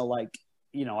it. You know, like,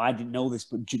 you know, I didn't know this,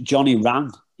 but Johnny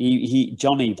ran.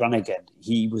 Johnny Brannigan.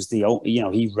 He was he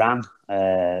ran.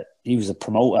 He was a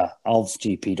promoter of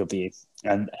GPW,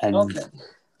 and okay.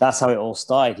 That's how it all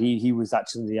started. He was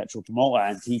actually the actual promoter,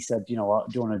 and he said, you know what,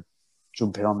 do you want to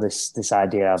jump in on this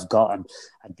idea I've got? And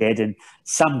I did. And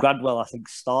Sam Gradwell, I think,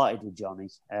 started with Johnny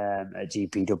at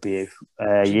GPW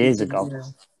years ago. Yeah.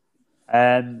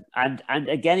 And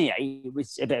again, it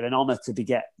was a bit of an honour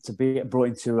to be brought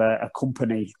into a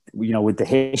company, you know, with the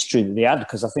history that they had,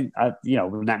 because I think you know,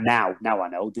 now I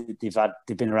know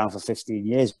they've been around for 15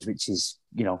 years, which is,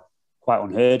 you know, quite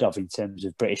unheard of in terms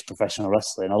of British professional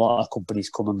wrestling. A lot of companies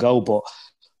come and go, but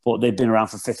they've been around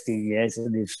for 15 years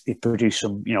and they've produced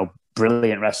some, you know,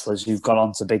 brilliant wrestlers who've gone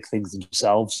on to big things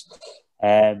themselves.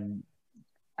 And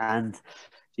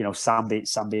you know, Sam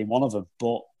being one of them,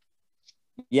 but.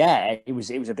 Yeah, it was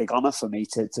a big honour for me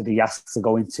to be asked to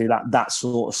go into that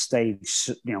sort of stage,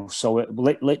 you know. So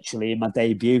literally in my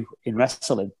debut in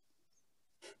wrestling.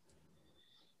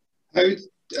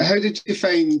 How did you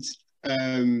find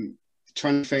trying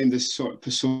to find this sort of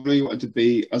persona you wanted to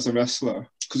be as a wrestler?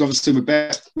 Because obviously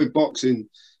with boxing,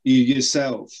 you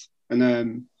yourself,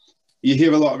 and you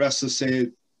hear a lot of wrestlers say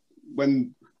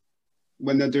when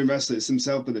they're doing wrestling, it's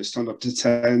themselves, but it's turned up to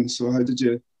 10. So how did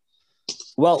you?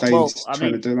 To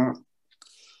do that?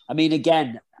 I mean,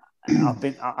 again,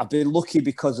 I've been lucky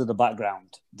because of the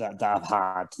background that I've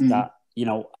had. That, you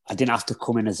know, I didn't have to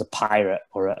come in as a pirate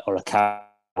or a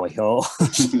cowboy or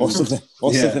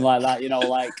something like that. You know,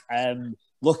 like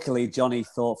luckily Johnny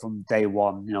thought from day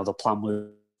one, you know, the plan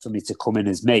was for me to come in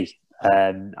as me.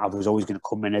 I was always going to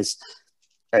come in as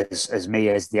me,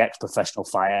 as the ex-professional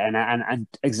fighter, and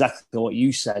exactly what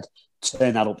you said.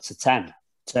 Turn that up to 10.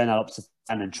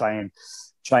 And try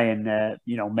and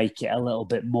you know, make it a little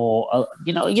bit more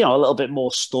you know a little bit more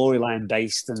storyline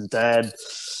based, and a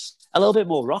little bit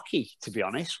more Rocky, to be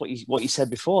honest. What you said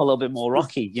before, a little bit more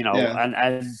Rocky, you know.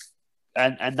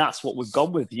 And that's what we've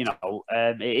gone with, you know.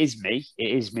 It is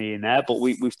me in there, but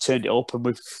we've turned it up and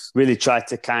we've really tried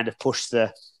to kind of push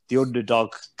the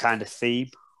underdog kind of theme.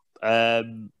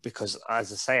 Because,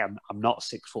 as I say, I'm not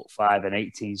 6'5" and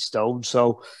 18 stone,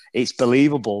 so it's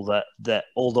believable that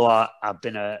although I've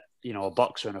been a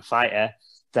boxer and a fighter,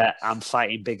 that I'm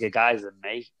fighting bigger guys than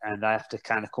me, and I have to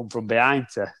kind of come from behind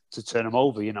to turn them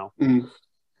over, you know.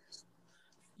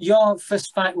 Your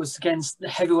first fight was against the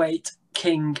heavyweight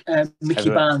king, Mickey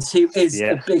Barnes, who is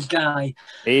a big guy.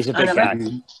 He is a big guy.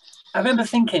 I remember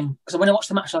thinking, because when I watched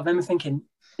the match, I remember thinking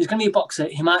he's going to be a boxer.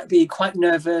 He might be quite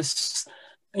nervous.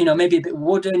 You know, maybe a bit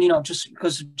wooden, you know, just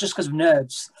because of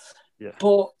nerves. Yeah.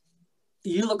 But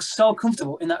you look so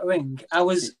comfortable in that ring. I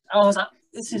was like,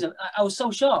 I was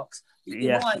so shocked.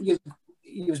 You look like you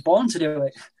was born to do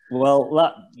it.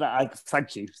 Well,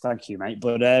 thank you, mate.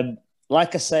 But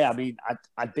like I say, I mean,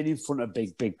 I'd been in front of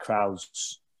big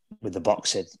crowds with the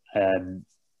boxing,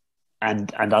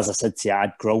 and as I said to you,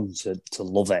 I'd grown to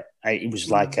love it. It was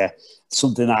like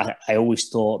something that I always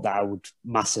thought that I would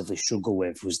massively struggle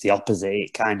with was the opposite.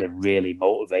 It kind of really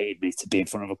motivated me to be in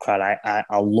front of a crowd.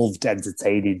 I loved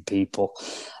entertaining people,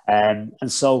 and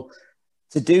so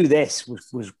to do this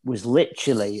was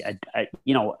literally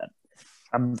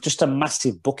just a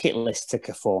massive bucket list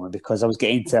ticker for me, because I was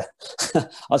getting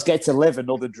to live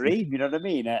another dream. You know what I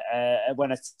mean?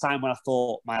 When a time when I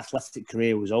thought my athletic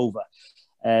career was over.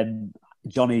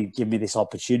 Johnny gave me this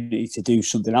opportunity to do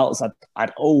something else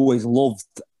I'd always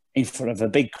loved in front of a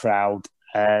big crowd,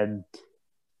 and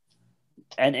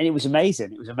it was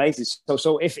amazing. It was amazing.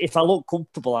 So if I look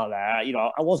comfortable out there, you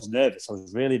know, I was nervous. I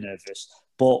was really nervous,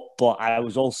 but I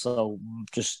was also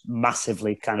just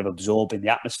massively kind of absorbing the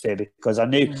atmosphere because I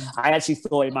actually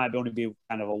thought it might only be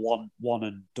kind of a one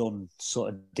and done sort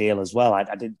of deal as well. I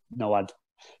didn't know I'd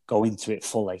go into it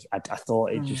fully. I thought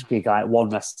it'd just be like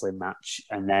one wrestling match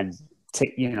and then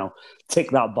tick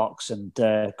that box and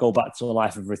go back to a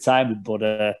life of retirement. But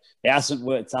it hasn't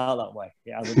worked out that way.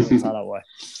 In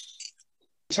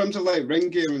terms of like ring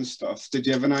gear and stuff, did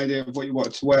you have an idea of what you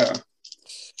wanted to wear?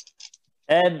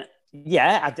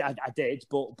 Yeah, I did,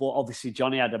 but obviously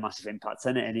Johnny had a massive impact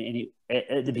in it, and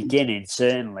at the beginning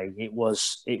certainly it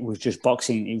was just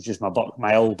boxing. It was just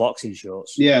my old boxing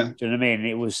shorts. Yeah, do you know what I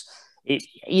mean?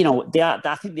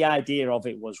 I think the idea of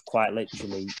it was quite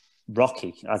literally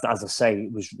Rocky, as I say,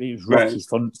 it was Rocky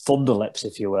Thunderlips,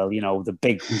 if you will. You know, the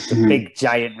big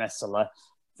giant wrestler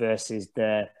versus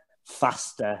the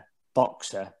faster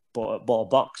boxer, but a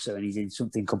boxer, and he's in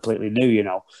something completely new. You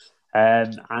know.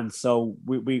 And so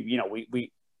we went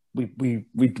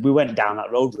down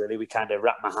that road really. We kind of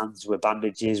wrapped my hands with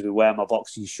bandages. We wear my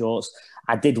boxing shorts.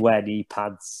 I did wear knee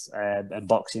pads and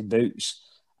boxing boots,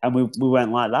 and we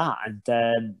went like that. And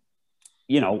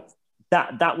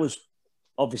that was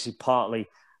obviously partly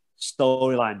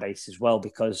storyline based as well,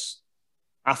 because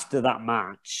after that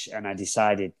match, and I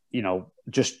decided,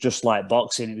 just like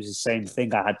boxing, it was the same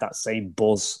thing. I had that same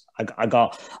buzz. I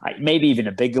got maybe even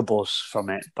a bigger buzz from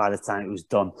it by the time it was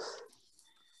done.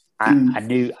 I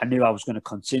knew I was going to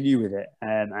continue with it,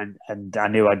 and I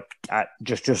knew I'd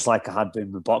just like I had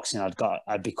been with boxing,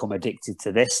 I'd become addicted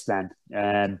to this then,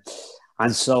 and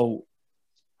so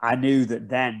I knew that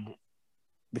then,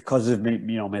 because of me,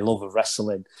 my love of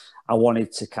wrestling, I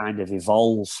wanted to kind of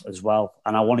evolve as well,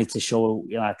 and I wanted to show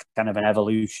kind of an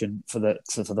evolution for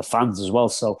the fans as well.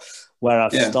 So where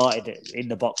I've started it in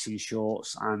the boxing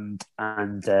shorts and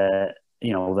the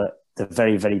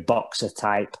very, very boxer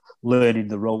type, learning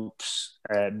the ropes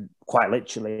quite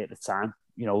literally at the time,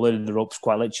 learning the ropes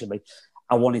quite literally.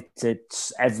 I wanted to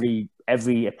every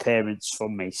appearance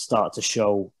from me start to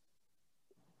show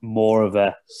more of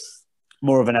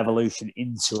an evolution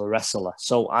into a wrestler.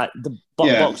 So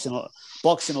boxing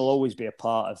will always be a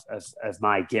part of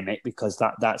my gimmick, because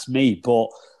that's me. But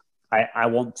I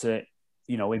want to,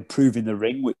 improve in the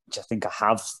ring, which I think I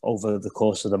have over the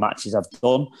course of the matches I've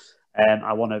done.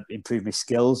 I want to improve my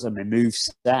skills and my move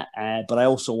set, but I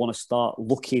also want to start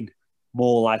looking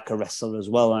more like a wrestler as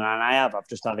well. And I've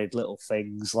just added little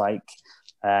things like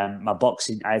my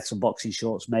boxing. I had some boxing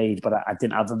shorts made, but I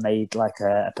didn't have them made like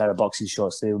a pair of boxing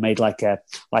shorts. They were made like a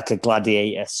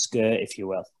gladiator skirt, if you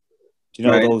will. Do you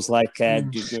know those like? Do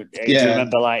you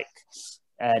remember like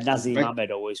Nazim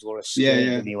Ahmed always wore a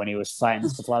skirt when he was fighting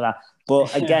and stuff like that?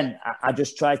 But again, I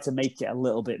just tried to make it a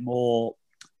little bit more,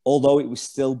 although it was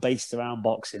still based around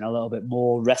boxing, a little bit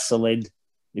more wrestling,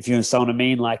 if you understand what I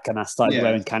mean. Like, and I started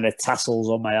wearing kind of tassels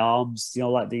on my arms,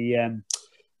 like the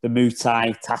Muay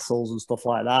Thai tassels and stuff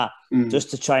like that, just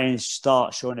to try and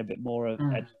start showing a bit more of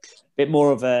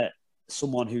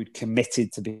someone who'd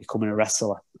committed to becoming a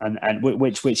wrestler, and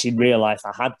which in real life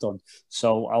I had done.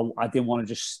 So I didn't want to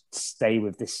just stay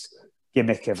with this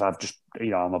gimmick of I'm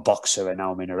a boxer and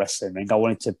now I'm in a wrestling ring. I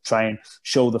wanted to try and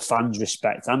show the fans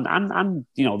respect and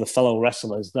the fellow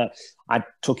wrestlers that I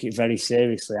took it very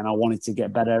seriously, and I wanted to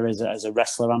get better as a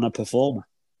wrestler and a performer.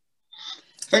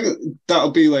 I think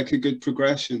that'll be like a good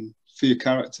progression for your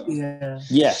character. Yeah.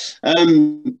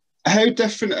 How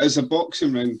different is a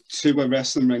boxing ring to a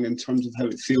wrestling ring in terms of how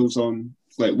it feels on,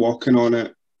 like walking on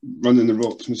it, running the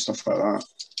ropes and stuff like that?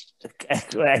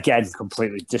 Again,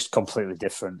 completely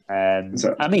different. I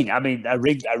mean, a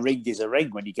ring is a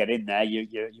ring. When you get in there,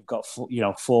 you've got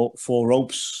four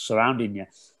ropes surrounding you.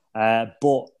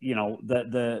 But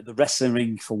the wrestling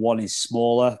ring, for one, is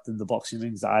smaller than the boxing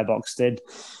rings that I boxed in.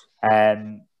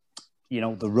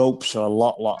 The ropes are a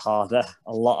lot harder.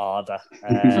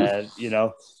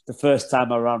 The first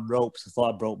time I ran ropes, I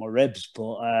thought I broke my ribs,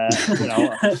 but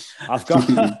I've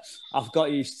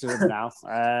got used to them now.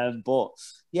 But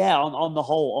yeah, on the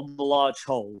whole, on the large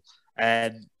whole,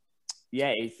 it's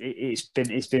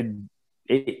been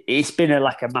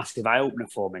like a massive eye opener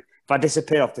for me. If I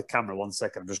disappear off the camera 1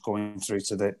 second, I'm just going through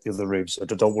to the other room. So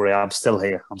don't worry, I'm still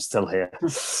here.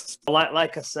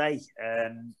 Like I say,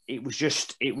 it was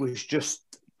just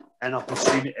an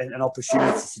opportunity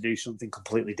to do something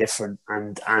completely different,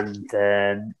 and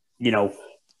the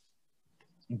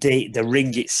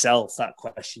ring itself, that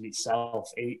question itself,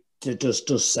 it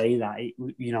does say that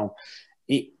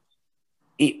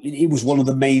it was one of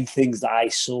the main things that I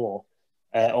saw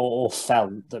or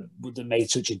felt that made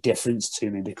such a difference to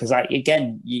me, because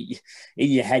in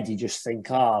your head you just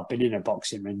think, I've been in a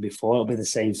boxing ring before, it'll be the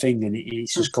same thing, and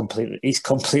it's just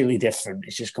completely different.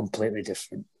 It's just completely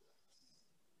different.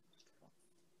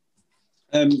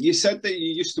 You said that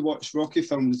you used to watch Rocky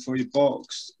films before you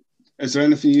boxed. Is there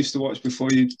anything you used to watch before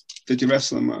you did your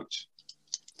wrestling match?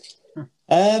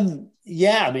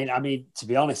 Yeah, I mean, to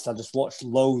be honest, I just watched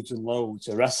loads and loads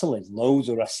of wrestling.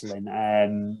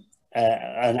 And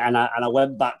I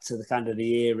went back to the kind of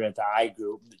the era that I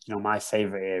grew up. My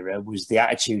favorite era was the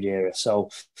Attitude Era. So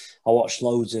I watched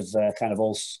loads of kind of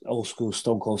old school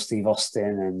Stone Cold Steve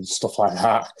Austin and stuff like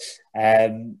that.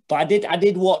 But I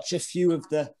did watch a few of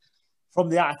from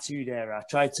the Attitude Era. I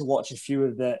tried to watch a few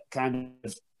of the kind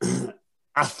of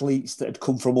athletes that had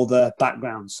come from other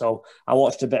backgrounds. So I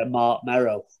watched a bit of Mark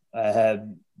Merrow,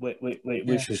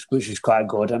 which was quite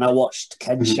good, and I watched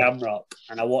Ken Shamrock,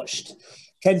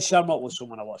 Ken Shamrock was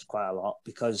someone I watched quite a lot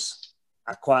because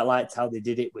I quite liked how they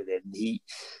did it with him. The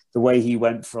way he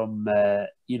went from a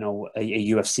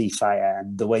UFC fighter,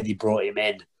 and the way they brought him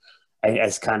in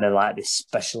as kind of like this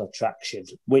special attraction,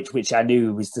 which I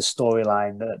knew was the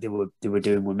storyline that they were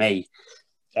doing with me,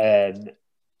 and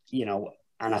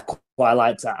I quite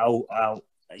liked that how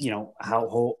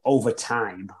over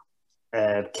time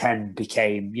Ken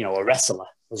became a wrestler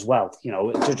as well,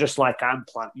 just like I'm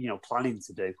planning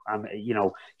to do.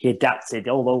 He adapted,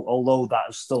 although that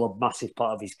was still a massive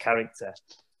part of his character,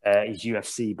 his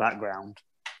UFC background.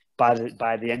 By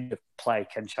the end of play,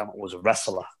 Ken Shamrock was a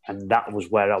wrestler, and that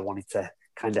was where I wanted to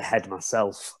kind of head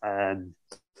myself.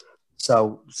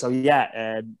 So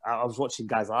yeah, I was watching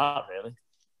guys like that, really.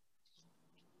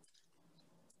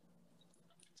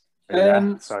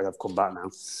 Sorry, I've come back now.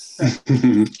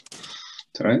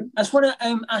 Right. I just want to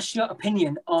ask your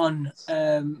opinion on.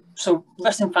 So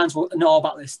wrestling fans will know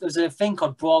about this. There's a thing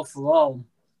called Brawl for All.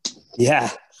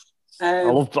 Yeah, I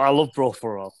love Brawl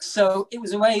for All. So it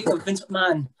was a way of Vince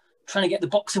McMahon trying to get the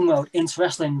boxing world into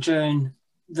wrestling during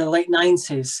the late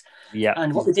 90s. Yeah,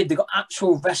 and what they did, they got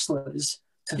actual wrestlers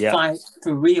to fight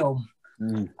for real.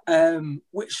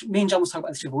 Which me and John was talking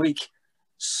about this the other week.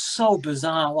 So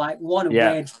bizarre, like what a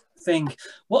weird thing.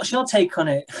 What's your take on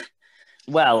it?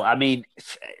 Well, I mean,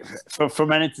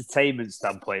 from an entertainment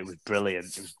standpoint, it was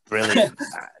brilliant. It was brilliant,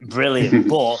 brilliant.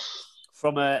 But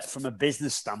from a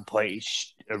business standpoint,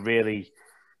 it's a really,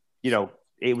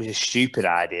 it was a stupid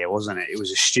idea, wasn't it? It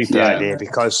was a stupid idea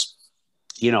because,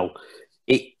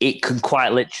 it can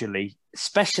quite literally,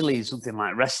 especially in something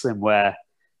like wrestling, where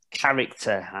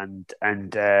character and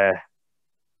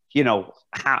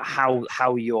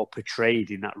how you're portrayed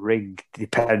in that ring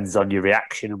depends on your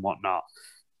reaction and whatnot.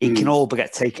 It can all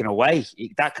get taken away.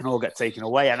 That can all get taken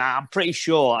away, and I'm pretty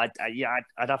sure.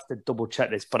 I'd have to double check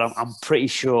this, but I'm pretty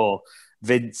sure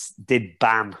Vince did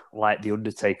ban like the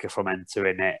Undertaker from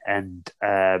entering it,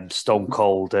 and Stone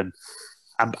Cold, and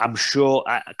I'm sure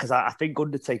because I think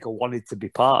Undertaker wanted to be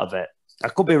part of it. I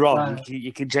could be wrong. Right.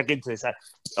 You can check into this.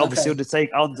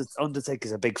 Obviously,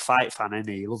 Undertaker's a big fight fan,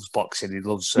 isn't he? He loves boxing. He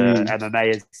loves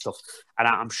MMA and stuff, and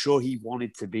I'm sure he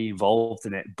wanted to be involved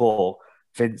in it, but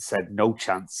Vince said no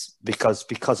chance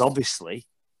because obviously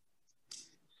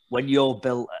when you're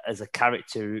built as a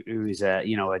character who is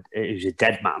who's a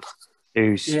dead man,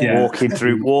 who's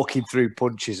walking through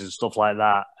punches and stuff like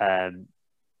that,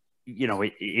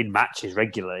 in matches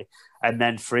regularly, and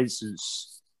then for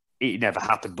instance it never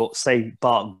happened, but say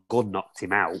Bart Gunn knocked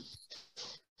him out,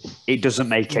 it doesn't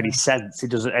make any sense.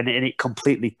 It doesn't, and it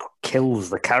completely kills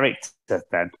the character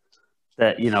then.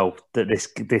 That that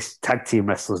this tag team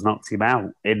wrestlers knocked him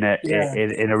out in a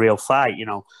real fight,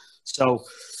 So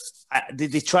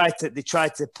they tried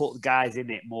to put guys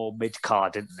in it more mid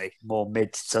card, didn't they? More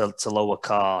mid to lower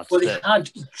card. Well, they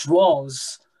had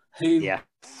Draws, who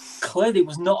clearly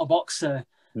was not a boxer,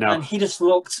 and he just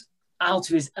looked out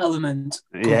of his element.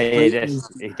 Completely. Yeah,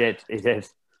 he did.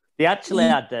 They actually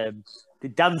had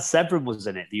Dan Severn was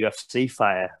in it, the UFC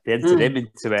fighter. They entered him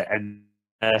into it, and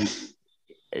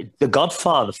The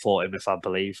Godfather fought him, if I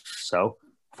believe so.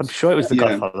 I'm sure it was The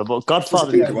Godfather, but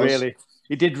Godfather did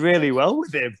really well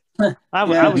with him.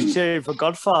 I was cheering for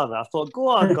Godfather. I thought, go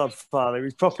on, Godfather. He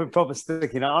was proper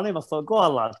sticking it on him. I thought, go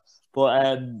on, lad. But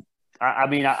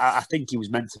I think he was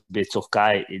meant to be a tough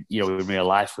guy. In real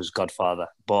life, was Godfather,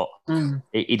 but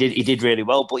he did really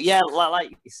well. But yeah,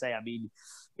 like you say, I mean,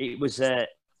 it was a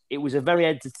very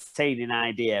entertaining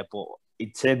idea, but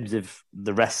in terms of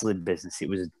the wrestling business, it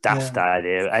was a daft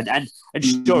idea, and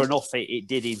sure enough, it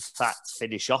did in fact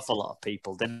finish off a lot of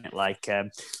people, didn't it? Like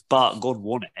Bart Gunn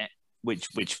won it, which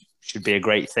should be a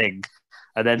great thing,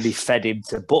 and then they fed him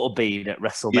to Butterbean at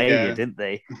WrestleMania, didn't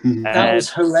they? That was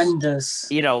horrendous.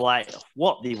 You know, like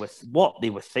what they were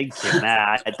thinking there.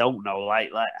 I don't know, like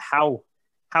how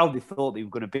they thought they were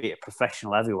going to be a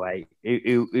professional heavyweight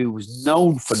who was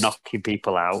known for knocking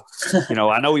people out. You know,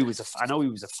 I know he was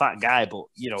a fat guy, but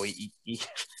you know, he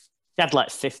had like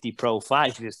 50 pro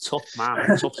fights. He was a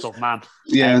tough man.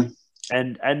 Yeah.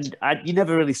 And you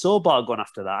never really saw Bartgon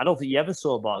after that. I don't think you ever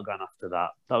saw Bartgon after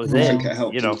that. That was it. I think it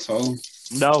helped him at all.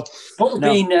 No.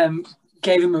 Butterbean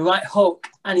gave him a right hook,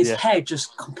 and his head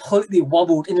just completely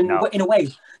wobbled in a way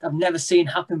I've never seen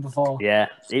happen before. Yeah,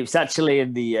 it was actually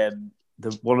in the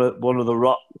one of the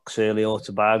Rock's early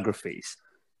autobiographies.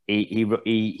 He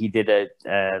did a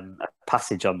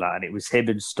passage on that, and it was him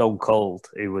and Stone Cold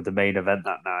who were the main event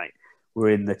that night. Were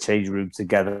in the change room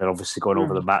together, obviously going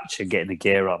over the match and getting the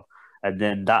gear on. And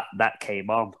then that came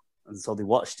on, and so they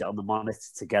watched it on the monitor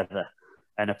together.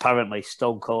 And apparently,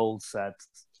 Stone Cold said,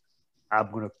 I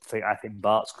think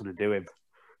Bart's going to do him."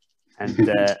 And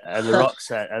the Rock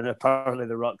said, and apparently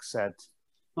the Rock said,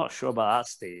 "Not sure about that,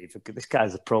 Steve. This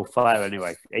guy's a pro fighter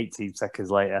anyway." 18 seconds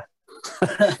later,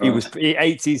 he was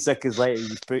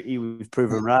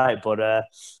proven right. But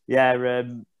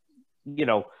you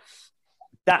know,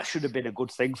 that should have been a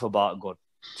good thing for Bartgon.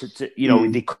 You know,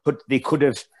 they could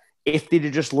have. If they'd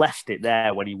have just left it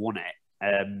there when he won it,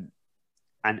 and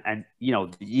you know,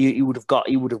 he would have got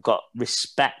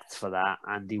respect for that,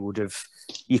 and you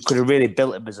could have really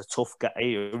built him as a tough guy,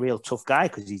 a real tough guy,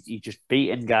 because he just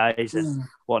beaten guys and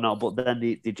whatnot. But then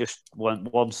they just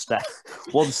went one step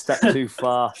too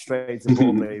far straight into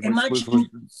Butterbean.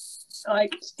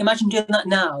 Imagine doing that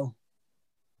now.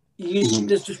 You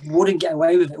just wouldn't get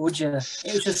away with it, would you? It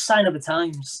was just a sign of the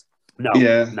times.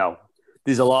 No.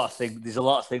 There's a lot of things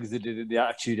they did in the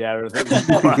Attitude Era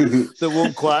that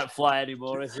won't quite fly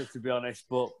anymore, is it? To be honest,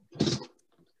 but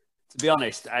to be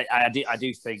honest, I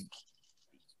do think,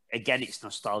 again, it's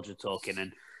nostalgia talking.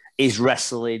 And is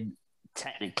wrestling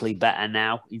technically better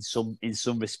now in some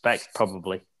respects?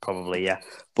 Probably, yeah.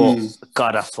 But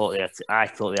God, I thought the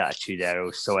Attitude Era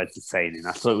was so entertaining.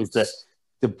 I thought it was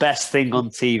the best thing on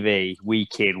TV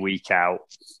week in, week out.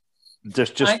 I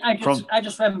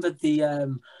just remembered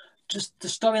the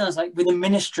storylines, like with the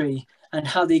Ministry and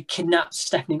how they kidnapped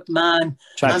Stephanie McMahon.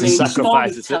 Tried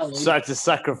to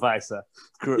sacrifice her.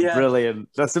 Yeah. Brilliant.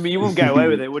 That's something you wouldn't get away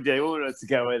with it, would you? You wouldn't be able to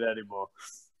get away with it anymore.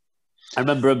 I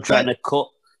remember him trying to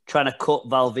cut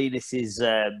Val Venus's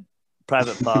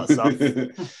private parts off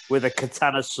with a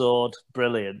katana sword.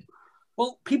 Brilliant.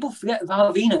 Well, people forget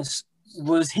Val Venus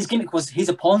his gimmick was he's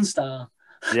a porn star.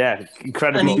 Yeah,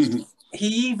 incredible. And he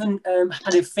even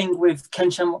had a thing with Ken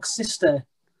Shamrock's sister.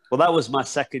 Well, that was my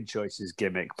second choice's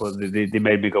gimmick, but they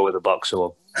made me go with a boxer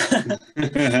one.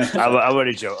 I'm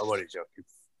only joking.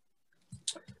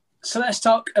 So let's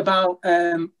talk about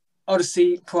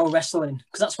Odyssey Pro Wrestling,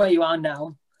 because that's where you are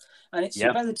now. And it's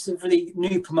a relatively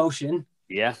new promotion.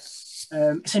 Yeah.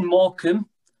 It's in Morecambe.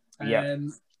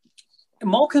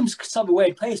 Morecambe's sort of a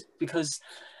weird place because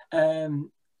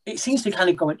it seems to be kind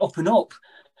of going up and up.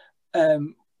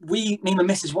 Me and my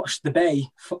missus watched The Bay,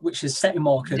 which is set in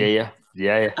Morecambe.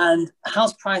 Yeah. And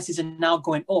house prices are now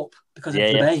going up because of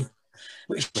The Bay,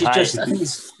 which is just, I think,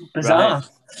 it's bizarre.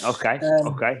 Right.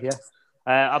 Okay, yeah.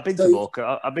 I've been to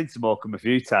Morecambe. I've been to Morecambe a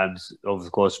few times over the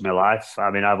course of my life. I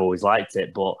mean, I've always liked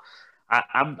it, but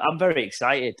I'm very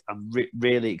excited. I'm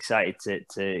really excited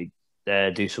to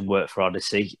do some work for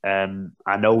Odyssey. I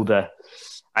know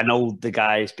the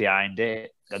guys behind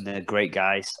it, and they're great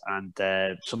guys, and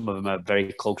some of them are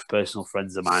very close personal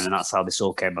friends of mine, and that's how this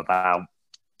all came about.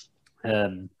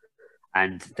 And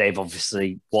they've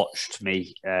obviously watched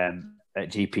me at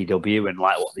GPW and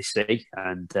like what they see,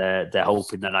 and they're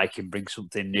hoping that I can bring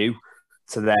something new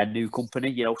to their new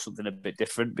company, you know, something a bit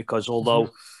different. Because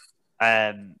although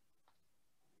I'm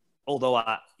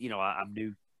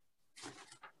new,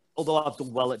 although I've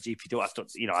done well at GPW, I've done,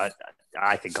 you know,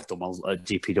 I think I've done well at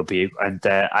GPW, and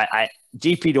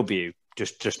GPW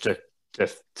just to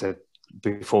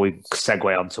before we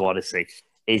segue on to Odyssey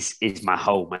is my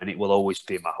home, and it will always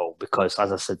be my home, because,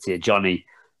 as I said to you, Johnny,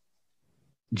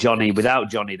 without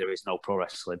Johnny, there is no pro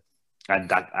wrestling,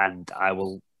 and I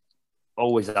will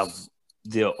always have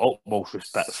the utmost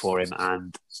respect for him,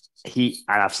 and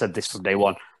I've said this from day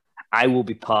one, I will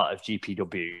be part of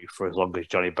GPW for as long as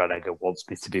Johnny Brannigan wants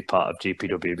me to be part of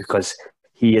GPW, because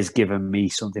he has given me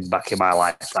something back in my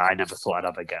life that I never thought I'd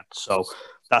have again. So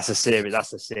that's a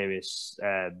serious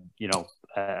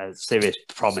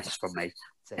promise from me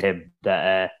to him,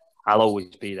 that I'll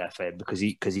always be there for him, because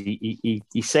he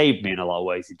saved me in a lot of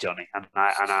ways, Johnny, and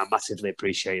I massively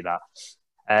appreciate that.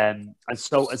 And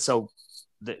so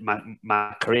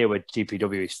my career with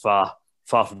GPW is far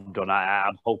from done.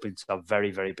 I'm hoping to have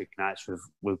very, very big nights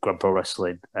with Grand Pro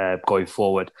Wrestling going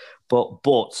forward.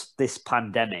 But this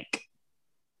pandemic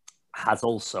has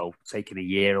also taken a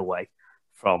year away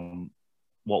from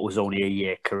what was only a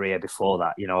year career before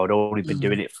that. You know, I'd only been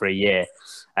doing it for a year,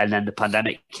 and then the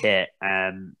pandemic hit.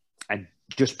 And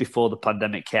just before the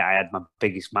pandemic hit, I had my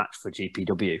biggest match for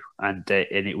GPW, and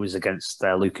it was against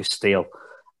Lucas Steele,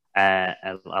 a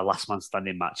last man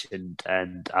standing match, and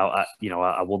I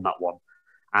won that one,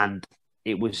 and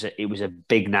it was a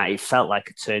big night. It felt like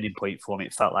a turning point for me.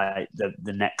 It felt like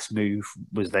the next move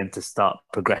was then to start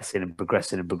progressing, and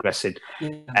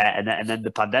then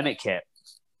the pandemic hit.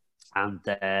 And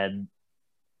then,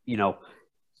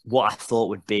 what I thought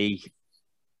would be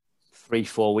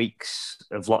 3-4 weeks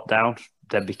of lockdown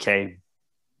then became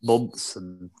months,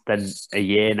 and then a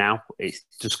year now. It's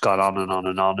just gone on and on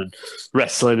and on. And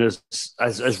wrestling has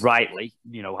rightly,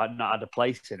 had not had a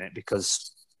place in it,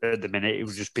 because at the minute it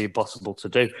would just be impossible to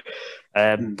do.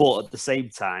 But at the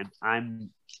same time,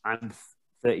 I'm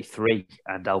 33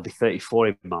 and I'll be 34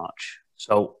 in March.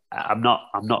 So I'm not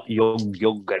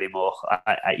young anymore.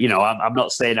 I'm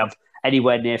not saying I'm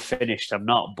anywhere near finished. I'm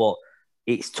not, but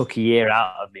it's took a year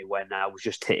out of me when I was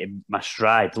just hitting my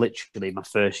stride, literally my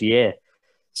first year.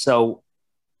 So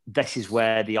this is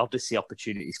where the Odyssey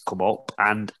opportunities come up,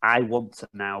 and I want to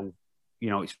now,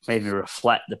 it's made me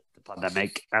reflect the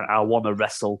pandemic, and I want to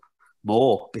wrestle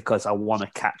more because I want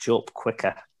to catch up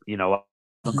quicker. I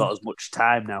haven't got as much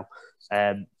time now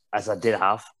as I did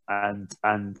have, and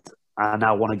I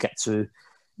now want to get to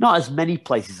not as many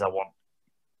places as I want.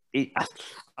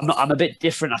 I'm a bit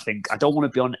different, I think. I don't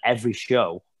want to be on every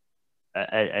show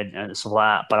and stuff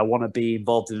like that, but I want to be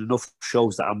involved in enough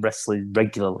shows that I'm wrestling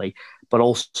regularly, but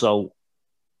also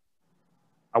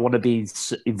I want to be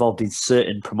involved in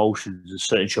certain promotions and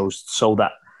certain shows so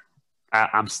that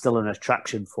I'm still an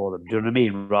attraction for them. Do you know what I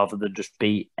mean? Rather than just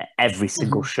be every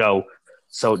single show.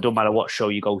 So it doesn't matter what show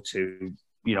you go to,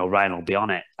 Ryan will be on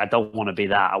it. I don't want to be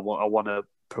that. I want to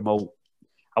promote.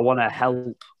 I want to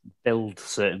help build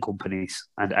certain companies,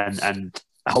 and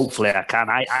hopefully I can.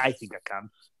 I think I can.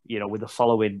 With the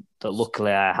following that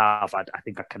luckily I have, I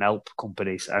think I can help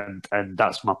companies, and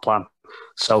that's my plan.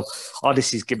 So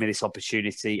Odyssey's given me this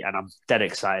opportunity, and I'm dead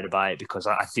excited about it, because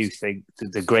I do think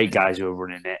the great guys who are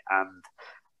running it, and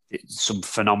some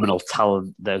phenomenal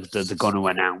talent they're going to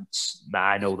announce, that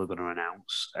I know they're going to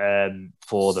announce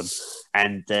for them.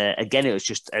 And again,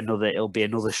 it'll be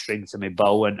another string to my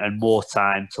bow, and more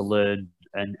time to learn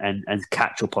and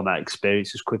catch up on that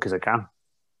experience as quick as I can.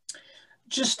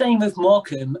 Just staying with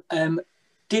Morecambe,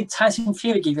 did Tyson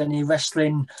Fury give you any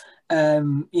wrestling,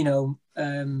 wrestling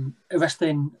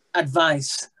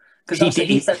advice? Because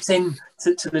he stepped in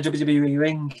to the WWE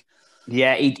ring.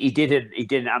 Yeah, he didn't. He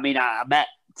didn't. I mean, I met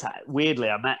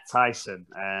Tyson.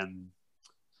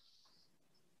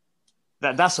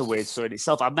 That's a weird story in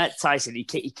itself. I met Tyson. He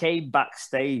came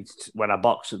backstage when I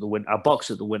boxed at the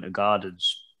Winter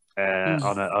Gardens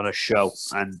on a show,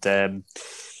 and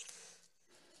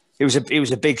it was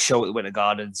a big show at the Winter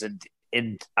Gardens, and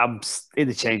I'm in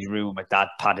the changing room with my dad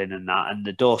padding and that, and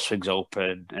the door swings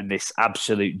open, and this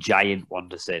absolute giant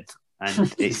wanders in.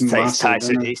 And it's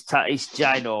Tyson. It's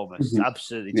ginormous,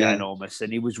 absolutely ginormous.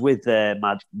 And he was with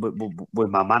my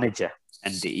manager,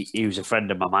 and he was a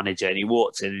friend of my manager. And he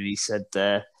walked in and he said,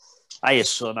 "Hiya,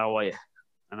 son, how are you?"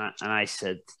 And I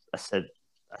said,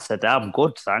 "I'm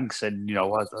good, thanks." And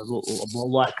I'm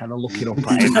like kind of looking up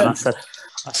at him, and I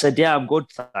said, "Yeah, I'm good,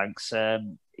 thanks."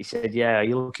 He said, "Yeah, are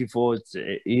you looking forward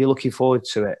to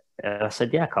it?" And I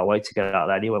said, "Yeah, I can't wait to get out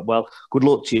there." And he went, "Well, good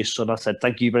luck to you, son." I said,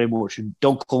 "Thank you very much. And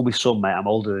don't call me son, mate. I'm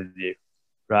older than you."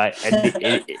 Right.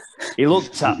 And he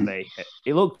looked at me.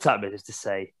 He looked at me just to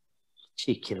say,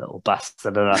 "Cheeky little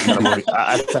bastard." And I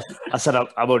said,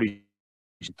 I'm only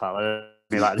pal.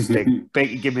 Like this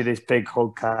big, give me this big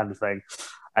hug kind of thing.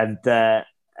 And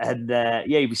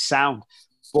he was sound.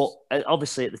 But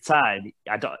obviously at the time,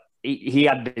 he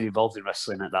hadn't been involved in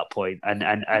wrestling at that point, and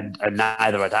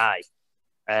neither had I.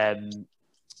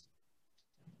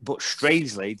 But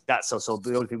strangely, that's also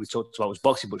the only thing we talked about was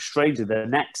boxing. But strangely, the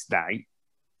next night,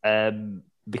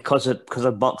 because I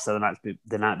boxed the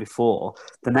night before,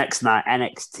 the next night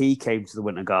NXT came to the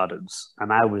Winter Gardens,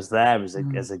 and I was there as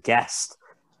a guest,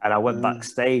 and I went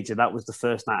backstage, and that was the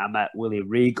first night I met William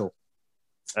Regal.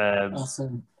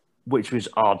 Awesome. Which was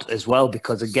odd as well,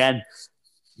 because again,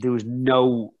 there was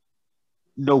no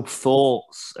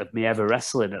thoughts of me ever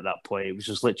wrestling at that point. It was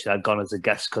just literally I'd gone as a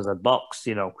guest because I boxed,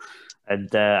 and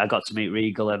I got to meet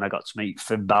Regal, and I got to meet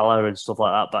Finn Balor and stuff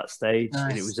like that backstage.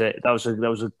 Nice. And that was a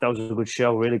good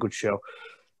show, really good show.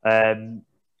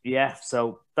 Yeah,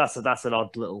 so that's an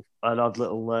odd little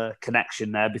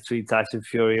connection there between Tyson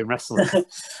Fury and wrestling.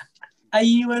 Are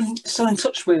you still in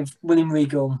touch with William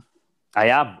Regal? I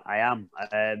am.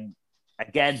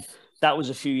 Again, that was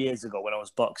a few years ago when I was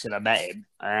boxing. I met him,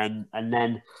 and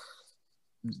then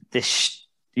this,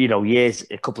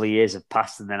 a couple of years have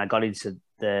passed, and then I got into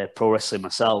the pro wrestling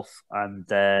myself,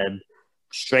 and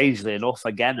strangely enough,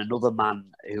 again, another man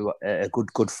who a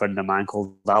good friend of mine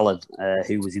called Alan,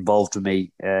 who was involved with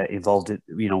me,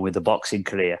 with the boxing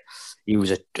career. He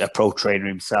was a pro trainer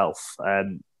himself.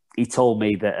 He told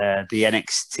me that the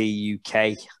NXT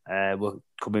UK were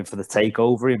coming for the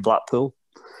takeover in Blackpool,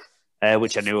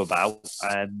 which I knew about,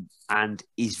 and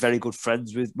he's very good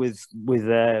friends with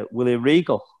William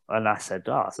Regal. And I said,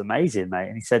 "Oh, that's amazing, mate."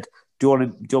 And he said, "Do you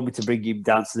want me to bring him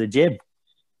down to the gym?"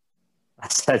 I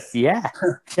said, "Yeah,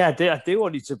 I do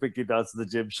want you to bring him down to the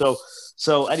gym."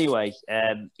 So anyway,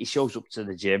 he shows up to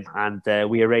the gym, and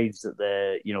we arranged that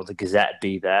the Gazette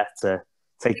be there to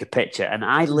take a picture. And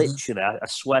I literally, I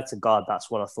swear to God, that's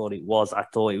what I thought it was. I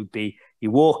thought it would be,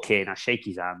 you walk in, I shake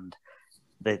his hand,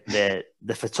 the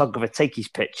photographer take his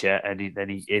picture, and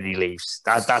he leaves.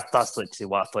 That's literally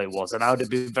what I thought it was, and I would have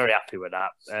been very happy with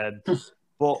that.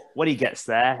 But when he gets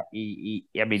there,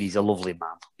 he's a lovely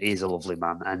man. He is a lovely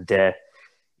man, and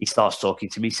he starts talking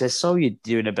to me. He says, "So you're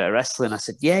doing a bit of wrestling?" I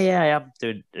said, "Yeah, I am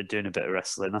doing a bit of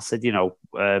wrestling." I said,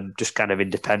 just kind of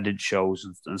independent shows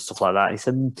and stuff like that. He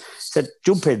said,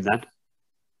 "Jump in then."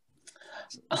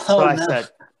 I said,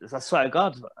 "I swear to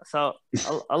God." So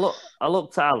I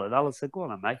looked at Alan. Alan said, "Go on,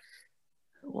 then, mate."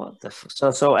 What the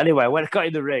so anyway, when I got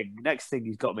in the ring, next thing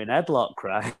he's got me in a headlock,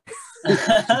 right?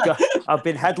 I've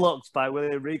been headlocked by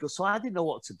William Regal, so I didn't know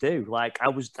what to do. Like I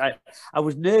was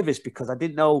nervous because I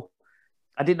didn't know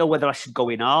whether I should go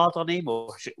in hard on him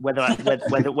or whether I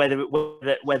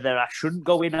shouldn't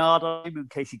go in hard on him in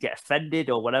case he get offended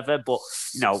or whatever. But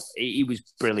he was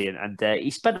brilliant, and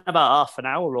he spent about half an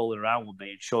hour rolling around with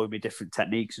me and showing me different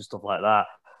techniques and stuff like that.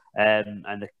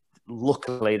 And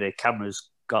luckily the cameras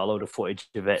got a load of footage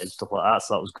of it and stuff like that,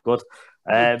 so that was good.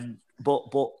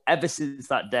 But ever since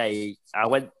that day, I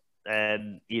went.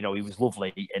 He was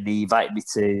lovely, and he invited me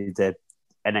to the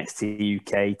NXT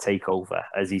UK takeover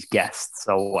as his guest,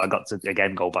 so I got to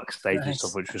again go backstage and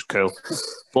stuff, which was cool.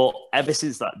 But ever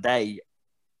since that day,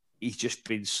 he's just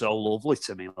been so lovely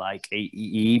to me. Like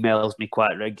he emails me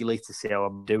quite regularly to see how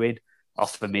I'm doing,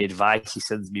 offer me advice. He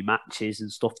sends me matches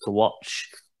and stuff to watch,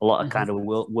 a lot of kind of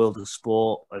world of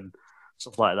sport and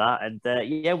stuff like that. And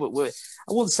we're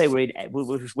I wouldn't say we're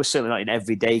certainly not in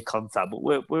everyday contact, but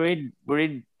we're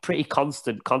in pretty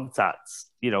constant contact,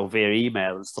 via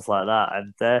email and stuff like that.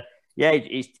 And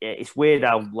it's weird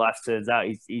how life turns out.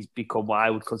 He's become what I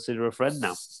would consider a friend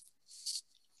now.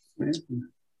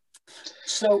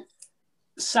 So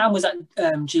Sam was at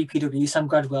GPW, Sam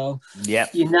Gradwell. Yeah.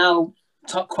 You now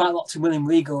talk quite a lot to William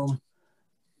Regal.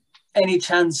 Any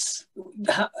chance?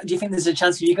 Do you think there's a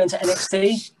chance of you going to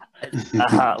NXT?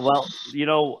 Well,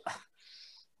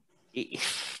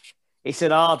 it's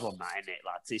an hard one, that, isn't it,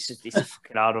 lads? It's a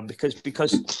fucking hard one because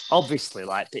obviously,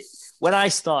 like, when I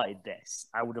started this,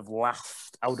 I would have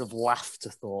laughed to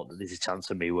thought that there's a chance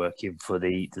of me working for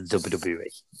the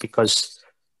WWE, because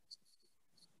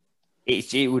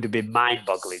it would have been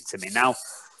mind-boggling to me. Now,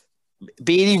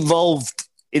 being involved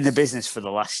in the business for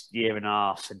the last year and a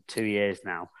half and 2 years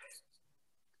now,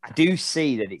 I do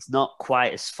see that it's not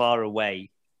quite as far away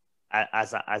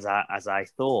as I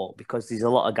thought, because there's a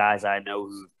lot of guys I know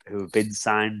who have been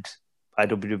signed by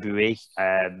WWE,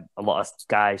 a lot of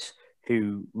guys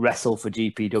who wrestle for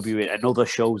GPW and other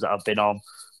shows that I've been on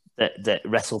that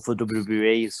wrestle for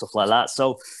WWE and stuff like that.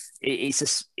 So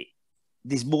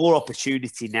there's more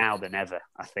opportunity now than ever,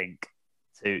 I think,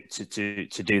 to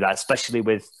do that, especially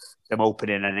with them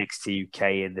opening NXT UK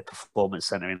in the Performance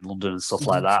Centre in London and stuff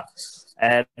like that.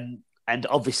 And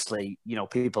obviously,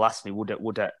 people ask me, would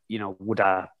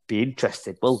I be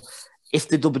interested? Well, if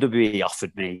the WWE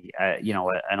offered me,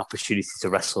 an opportunity to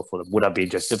wrestle for them, would I be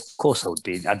interested? Of course I would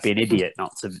be. I'd be an idiot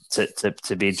not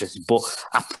to be interested. But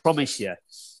I promise you,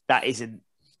 that isn't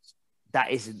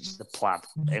the plan.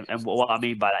 And what I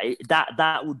mean by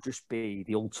that would just be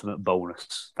the ultimate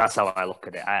bonus. That's how I look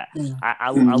at it. I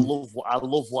love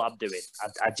what I'm doing.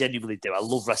 I genuinely do. I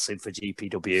love wrestling for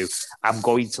GPW. I'm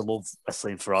going to love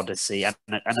wrestling for Odyssey and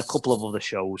a couple of other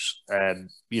shows.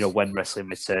 When wrestling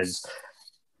returns.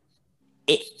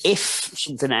 If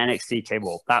something at NXT came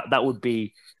up, that would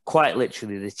be quite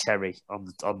literally the cherry on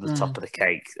the top of the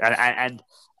cake. And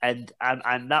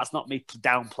that's not me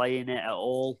downplaying it at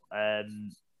all.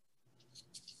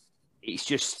 It's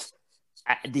just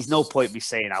there's no point me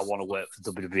saying I want to work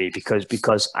for WWE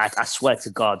because I swear to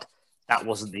God that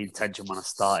wasn't the intention when I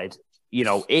started. You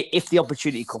know, if the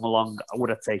opportunity come along,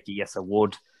 would I take it? Yes, I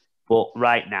would. But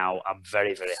right now, I'm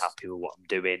very, very happy with what I'm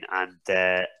doing,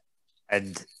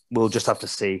 and we'll just have to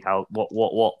see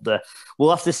we'll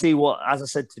have to see what, as I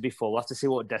said to before, we'll have to see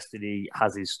what Destiny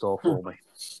has in store for me.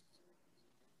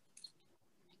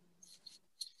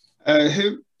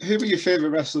 Who were your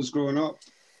favourite wrestlers growing up?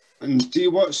 And do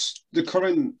you watch the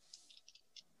current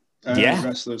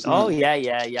wrestlers? Oh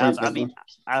yeah. I mean,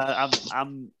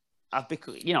 I've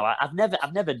become, you know, I've never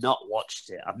not watched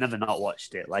it. I've never not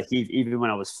watched it. Like even when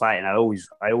I was fighting, I always.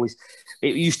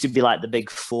 It used to be like the big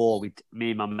four with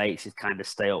me and my mates would kind of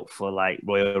stay up for like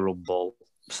Royal Rumble,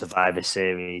 Survivor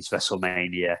Series,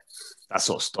 WrestleMania, that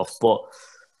sort of stuff. But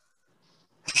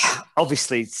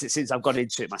obviously, since I've got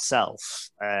into it myself,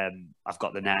 I've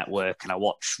got the network and I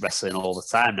watch wrestling all the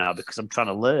time now because I'm trying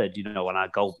to learn. You know, when I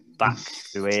go back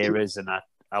through eras, and I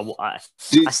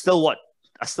still watch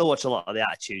a lot of the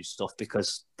Attitude stuff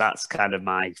because that's kind of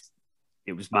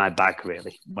it was my bag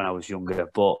really when I was younger.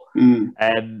 But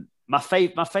my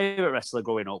favorite wrestler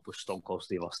growing up was Stone Cold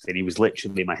Steve Austin. He was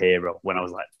literally my hero when I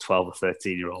was like 12 or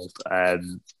 13-year-old.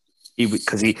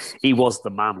 Because he was the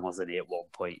man, wasn't he? At one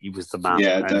point, he was the man.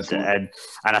 Yeah, definitely.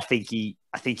 And I think he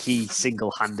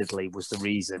single-handedly was the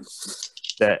reason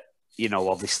that, you know,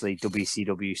 obviously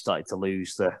WCW started to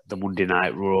lose the Monday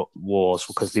Night Wars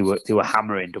because they were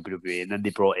hammering WWE, and then they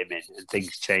brought him in, and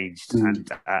things changed. And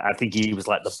I think he was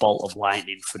like the bolt of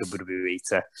lightning for WWE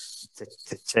to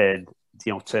turn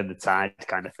the tide,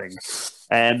 kind of thing.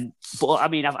 But I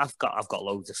mean, I've got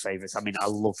loads of favourites. I mean, I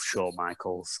love Shawn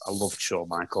Michaels. I love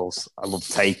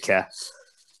Taker.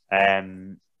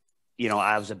 You know,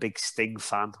 I was a big Sting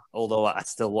fan, although I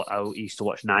used to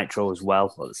watch Nitro as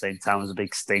well. At the same time, I was a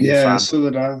big Sting fan. Yeah, so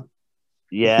did I.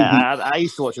 Yeah, I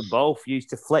used to watch them both. You used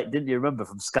to flick, didn't you? Remember,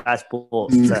 from Sky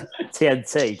Sports to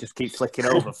TNT, just keep flicking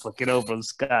over on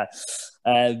Sky.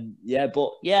 I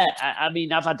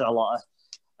mean, I've had a lot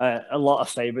of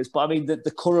favourites, but I mean,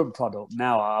 the current product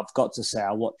now, I've got to say,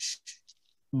 I watch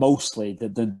mostly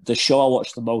the show I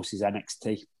watch the most is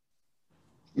NXT.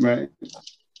 Right.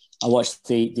 I watched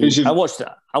I watched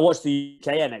the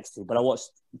UK NXT, but I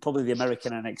watched probably the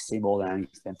American NXT more than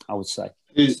anything, I would say.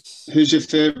 Who's your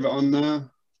favourite on there?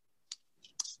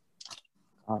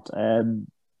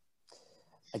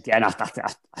 Again, I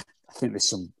think there's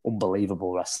some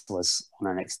unbelievable wrestlers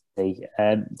on NXT.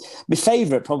 My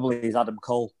favourite probably is Adam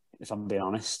Cole, if I'm being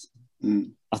honest.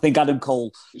 I think Adam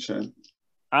Cole. Sure.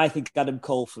 I think Adam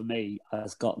Cole for me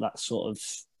has got that sort of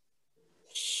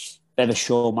bit of a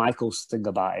Shawn Michaels thing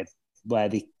about him, where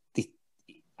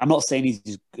I'm not saying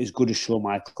he's as good as Shawn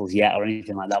Michaels yet or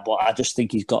anything like that, but I just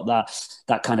think he's got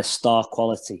that kind of star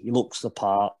quality. He looks the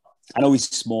part. I know he's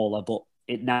smaller, but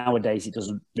nowadays it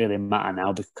doesn't really matter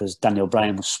now because Daniel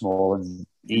Bryan was small and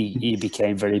he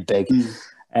became very big.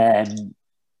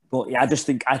 But yeah,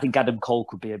 I think Adam Cole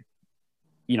could be a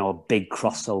big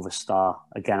crossover star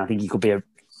again. I think he could be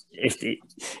if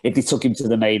they took him to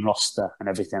the main roster and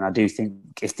everything. I do think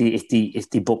if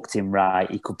they booked him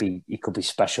right, he could be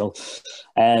special.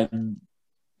 I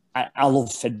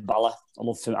love Finn Balor. I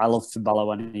love Finn Balor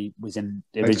when he was in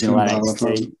the original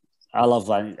NXT. I love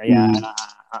that. Yeah, and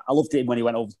I loved it when he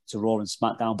went over to Raw and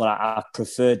SmackDown. But I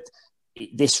preferred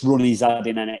this run he's had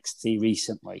in NXT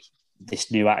recently. This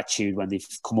new attitude when they've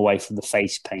come away from the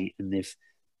face paint and they've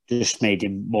just made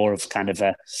him more of kind of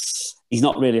he's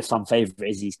not really a fan favourite,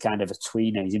 is he? He's kind of a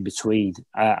tweener, he's in between.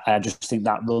 I just think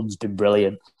that run's been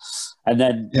brilliant. And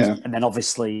then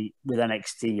obviously with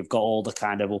NXT, you've got all the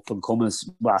kind of up-and-comers.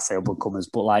 Well, I say up-and-comers,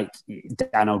 but like,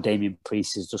 I know Damian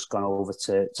Priest has just gone over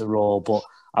to Raw, but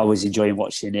I was enjoying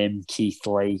watching him. Keith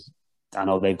Lee, I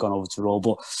know they've gone over to Raw,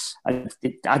 but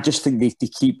I just think they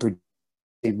keep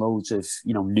producing loads of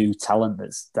new talent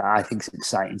that I think is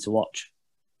exciting to watch.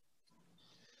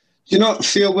 Do you not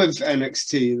feel with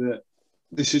NXT that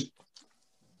they should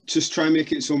just try and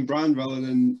make its own brand rather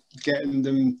than getting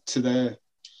them to the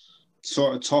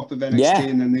sort of top of NXT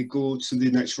and then they go to the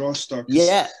next roster?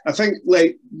 Yeah. I think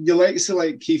like you like to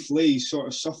like Keith Lee sort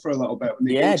of suffer a little bit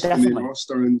when they go to the main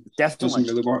roster and it doesn't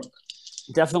really work.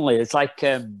 Definitely. It's like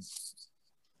to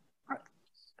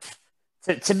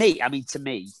me,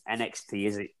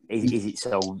 NXT is its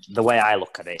own. The way I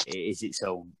look at it, it is its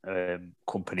own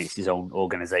company, it's its own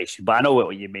organisation. But I know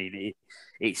what you mean.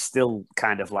 It's still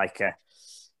kind of like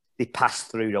they pass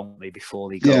through, don't they,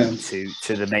 before they go to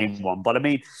the main one. But I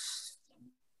mean,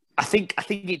 I think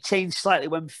it changed slightly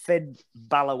when Finn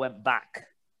Balor went back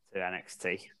to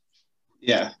NXT.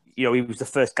 Yeah. You know, he was the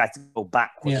first guy to go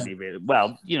back, wasn't he? Really?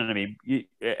 Well, you know what I mean.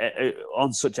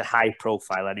 On such a high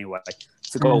profile, anyway,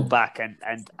 to go back,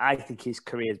 and I think his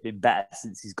career has been better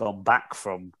since he's gone back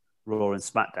from Raw and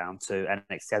SmackDown to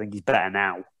NXT. I think he's better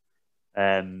now,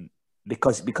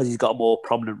 because he's got a more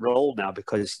prominent role now.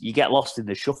 Because you get lost in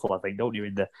the shuffle, I think, don't you?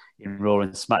 In Raw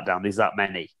and SmackDown, there's that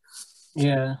many.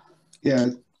 Yeah. Yeah.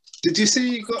 Did you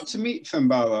see you got to meet Finn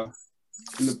Balor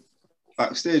in the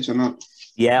backstage or not?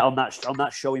 Yeah, on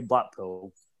that show in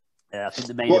Blackpool. I think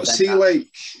the main. What's he like?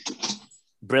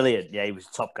 Brilliant. Yeah, he was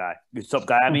a top guy.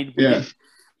 I mean,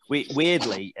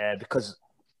 weirdly, because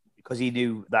he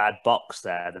knew that I'd boxed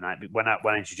there the night when I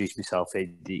introduced myself.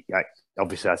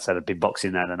 Obviously, I said I'd been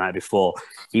boxing there the night before.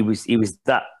 He was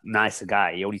that nice a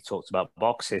guy. He only talked about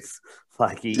boxing.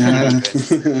 Like he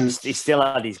still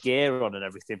had his gear on and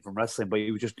everything from wrestling, but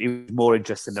he was more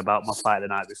interested about my fight the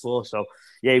night before. So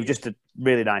yeah, he was just a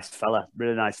really nice fella.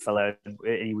 And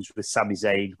he was with Sami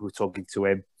Zayn. We were talking to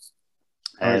him.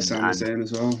 Sami Zayn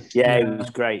as well. Yeah, it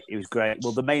was great.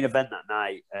 Well, the main event that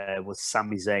night was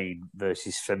Sami Zayn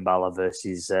versus Finn Balor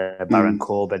versus Baron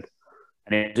Corbin.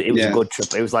 And it was a good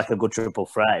triple. It was like a good triple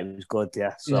threat. It was good,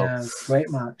 yeah. So, yeah, great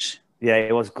match. Yeah,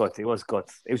 it was good. It was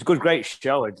a good, great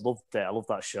show. I loved it. I loved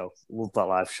that show. I loved that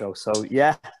live show. So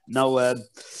yeah, no, I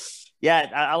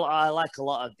like a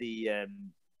lot of the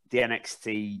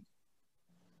NXT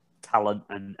talent,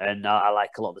 and I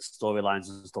like a lot of the storylines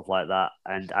and stuff like that.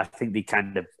 And I think they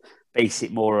kind of base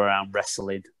it more around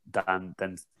wrestling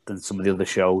than some of the other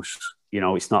shows. You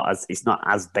know, it's not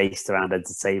as based around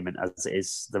entertainment as it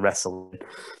is the wrestling.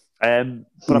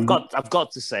 But I've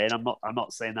got to say, and I'm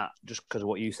not saying that just because of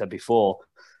what you said before.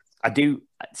 I do,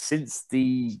 since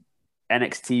the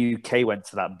NXT UK went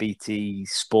to that BT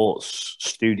Sports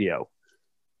studio,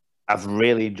 I've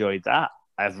really enjoyed that.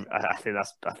 I think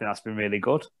that's been really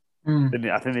good. I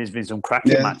think there's been some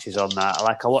cracking matches on that.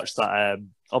 I watched that.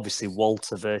 Obviously,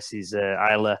 Walter versus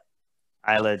Isla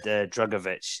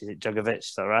Dragovic. Is it Dragovic?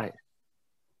 Is that right?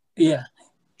 Yeah.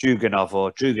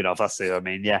 Druganov, that's it. I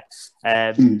mean, yeah.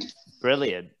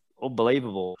 Brilliant,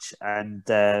 unbelievable, and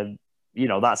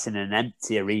that's in an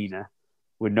empty arena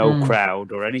with no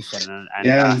crowd or anything, and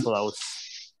I thought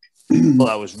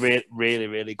that was really,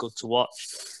 really good to watch.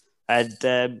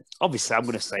 And obviously, I'm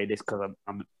going to say this because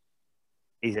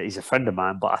he's a friend of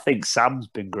mine, but I think Sam's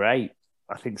been great.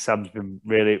 I think Sam's been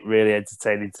really, really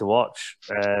entertaining to watch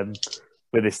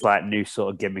with this like new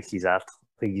sort of gimmick he's had.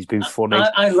 I think he's been funny.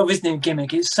 I love his new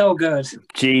gimmick. It's so good.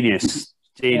 Genius.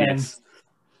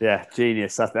 Yeah,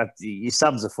 genius.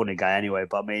 Sam's a funny guy anyway,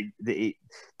 but I mean,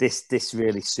 this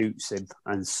really suits him,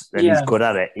 and he's good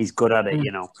at it. He's good at it,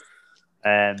 you know.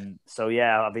 So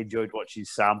yeah, I've enjoyed watching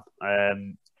Sam.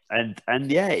 And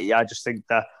yeah, I just think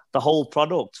that the whole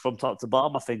product from top to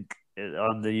bottom, I think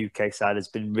on the UK side has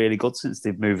been really good since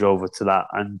they've moved over to that.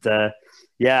 And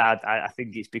I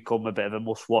think it's become a bit of a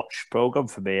must-watch program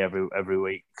for me every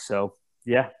week. So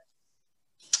yeah.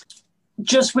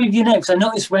 Just with your next, I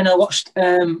noticed when I watched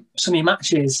some of your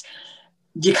matches,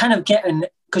 you kind of get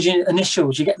because your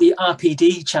initials, you get the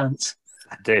RPD chant.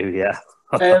 I do, yeah.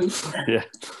 Yeah.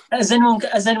 Has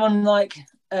anyone like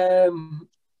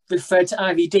referred to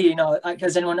IVD? You know, like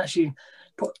has anyone actually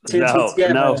put two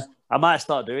together? No. I might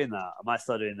start doing that. I might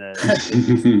start doing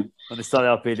the when they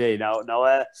start the RPD.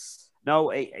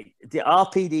 No. The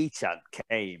RPD chant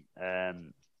came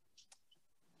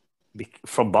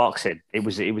from boxing. It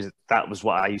was that was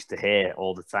what I used to hear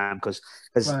all the time because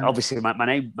obviously my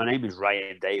name is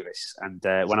Ryan Davis, and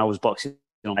when I was boxing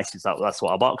on license, that's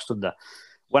what I boxed under.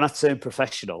 When I turned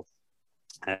professional,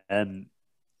 there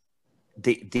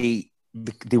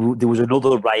was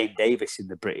another Ryan Davis in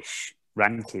the British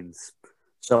rankings,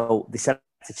 so they said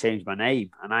to change my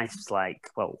name, and I was like,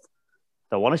 well,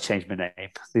 I don't want to change my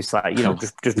name. It's like,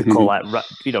 just be called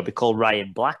be called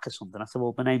Ryan Black or something. I said,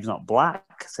 well, my name's not Black.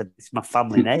 I said, it's my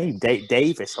family name,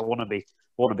 Davis. I want to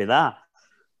be that.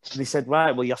 And he said,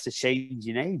 right, well, you have to change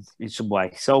your name in some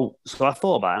way. So I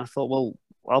thought about it. I thought, well,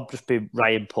 I'll just be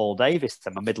Ryan Paul Davis.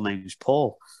 Then my middle name's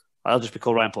Paul. I'll just be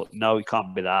called Ryan Paul. No, it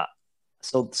can't be that.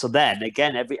 So then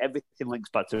again, everything links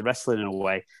back to wrestling in a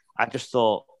way. I just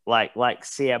thought, like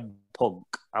CM Punk,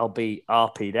 I'll be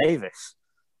RP Davis.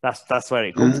 That's where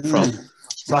it comes from.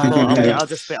 So I thought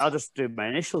I'll just do my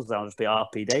initials. Then I'll just be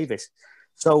RP Davis.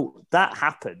 So that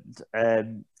happened,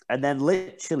 and then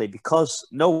literally because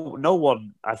no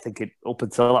one, I think up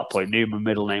until that point knew my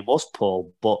middle name was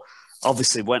Paul. But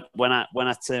obviously when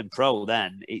I turned pro,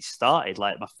 then it started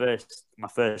like my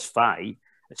first fight.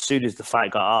 As soon as the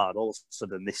fight got hard, all of a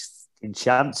sudden this fucking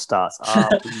chant starts.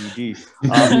 RPD.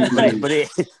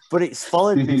 But it's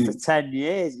followed me for 10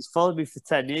 years. It's followed me for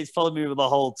 10 years. It's followed me the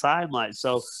whole time. Like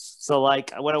so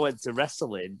like when I went to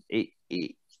wrestling,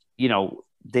 it's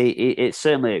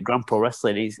certainly at Grand Pro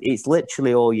Wrestling. It's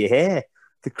literally all you hear.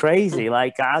 The crazy.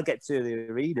 Like I'll get to the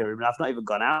arena and I've not even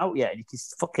gone out yet, and you can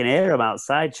fucking hear them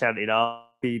outside chanting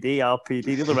RPD, RPD.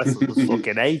 The other wrestlers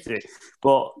fucking hate it.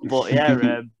 But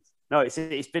yeah. No, it's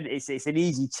an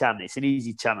easy chant. It's an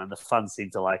easy chant, and the fans seem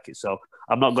to like it. So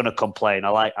I'm not going to complain.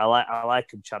 I like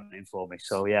them chanting for me.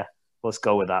 So yeah, let's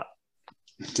go with that.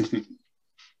 Do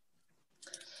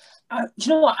you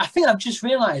know what? I think I've just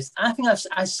realised. I think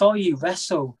I saw you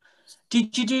wrestle.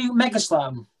 Did you do Mega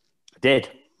Slam? I did.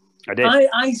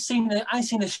 I seen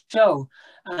the show,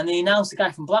 and they announced the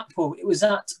guy from Blackpool. It was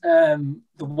at the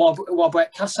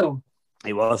Warbrett Castle.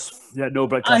 He was. Yeah, no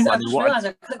break. I just realised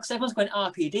I clicked, everyone's going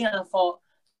RPD, and I thought,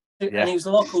 and he was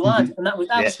a local lad, and that was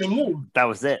been you. That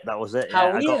was it.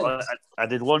 How weird. I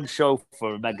did one show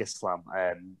for Mega Slam.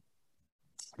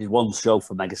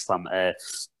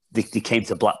 They came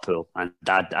to Blackpool, and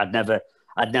I'd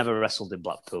never wrestled in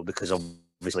Blackpool because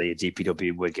obviously a GPW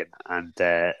in Wigan, and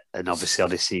obviously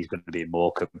Odyssey is going to be in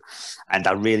Morecambe, and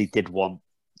I really did want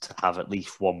to have at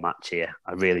least one match here.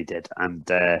 I really did. And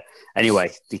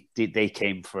anyway, they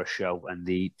came for a show, and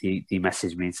they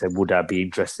messaged me and said, would I be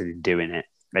interested in doing it?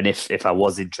 And if I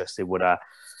was interested, would I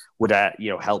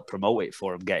help promote it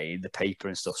for them, get it in the paper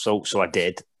and stuff? So I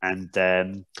did. And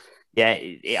the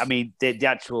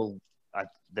actual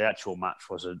match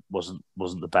wasn't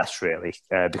the best really,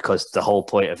 because the whole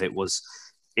point of it was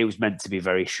meant to be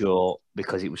very short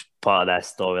because it was part of their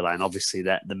storyline. Obviously,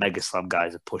 the Mega Slam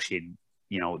guys are pushing.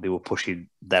 They were pushing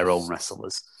their own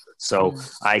wrestlers. So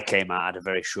I came out, had a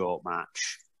very short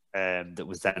match that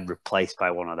was then replaced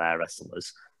by one of their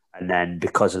wrestlers. And then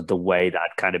because of the way that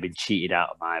I'd kind of been cheated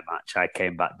out of my match, I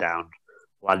came back down,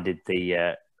 landed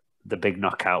the big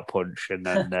knockout punch, and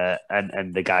then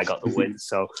and the guy got the win.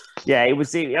 So yeah, it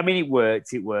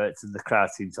worked, and the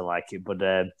crowd seemed to like it. But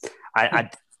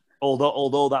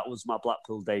although that was my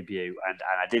Blackpool debut and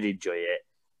I did enjoy it,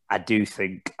 I do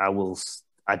think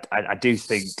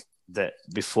that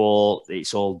before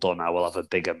it's all done, I will have a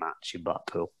bigger match in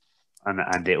Blackpool,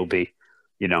 and it'll be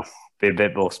a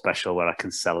bit more special where I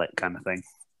can sell it, kind of thing.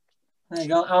 There you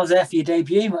go. I was there for your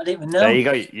debut. I didn't even know. There you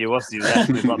go. You were there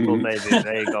for the Blackpool debut.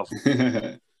 There you go.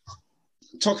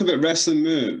 Talk about wrestling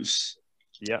moves.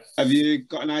 Yeah. Have you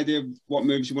got an idea of what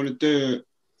moves you want to do,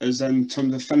 as in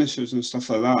terms of finishers and stuff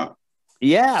like that?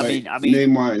 Yeah, I mean,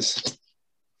 name-wise.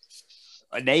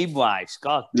 Name-wise,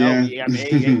 God, no. Yeah.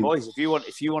 Boys, if you want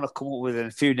to come up with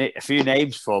a few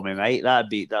names for me, mate, that'd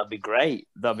be great.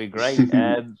 That'd be great.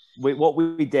 What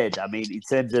we did, I mean, in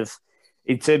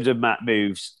terms of mat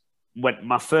moves, when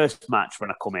my first match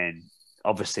when I come in,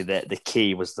 obviously the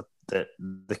key was the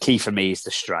key for me is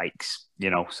the strikes.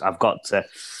 So I've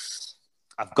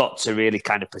got to really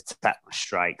kind of protect my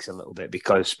strikes a little bit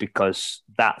because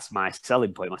that's my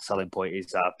selling point. My selling point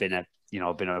is I've been a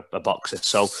boxer,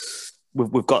 so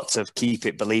we've got to keep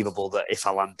it believable that if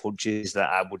I land punches that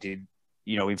I would in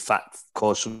fact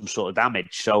cause some sort of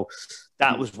damage. So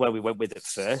that was where we went with it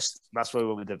first. That's where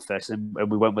we went with it first, and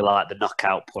we went with like the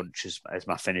knockout punch as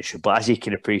my finisher. But as you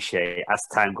can appreciate, as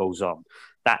time goes on,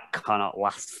 that cannot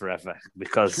last forever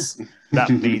because that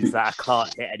means that I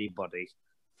can't hit anybody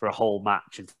for a whole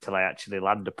match until I actually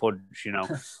land a punch,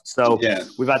 So yeah.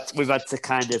 we've had to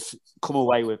kind of come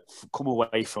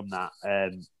away from that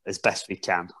as best we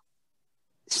can.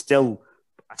 I still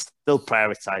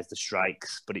prioritize the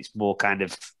strikes, but it's more kind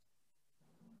of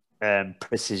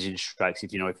precision strikes,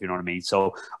 if you know what I mean.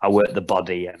 So I work the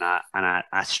body and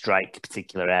I strike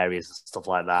particular areas and stuff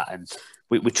like that, and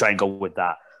we try and go with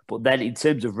that. But then in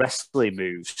terms of wrestling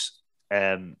moves,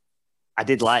 I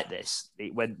did like this.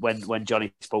 When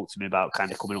Johnny spoke to me about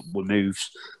kind of coming up with moves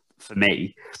for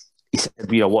me, he said,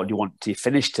 what do you want your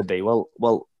finish to be?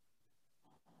 Well,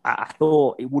 I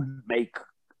thought it wouldn't make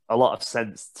a lot of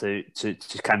sense to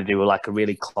kind of do like a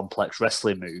really complex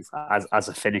wrestling move as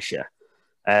a finisher.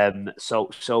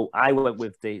 So I went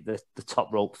with the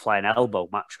top rope flying elbow,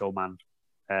 Macho Man,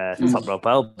 top rope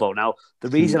elbow. Now, the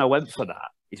reason I went for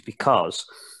that is because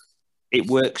it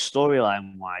works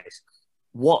storyline wise.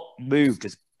 What move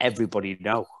does everybody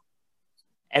know?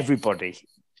 Everybody,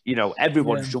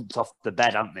 everyone's jumped off the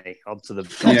bed, haven't they? Onto the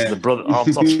brother,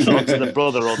 onto the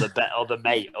brother or the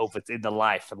mate over in the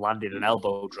life and landed an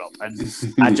elbow drop. And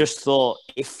I just thought,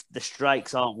 if the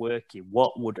strikes aren't working,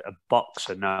 what would a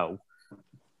boxer know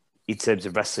in terms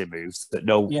of wrestling moves that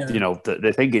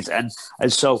the thing is, and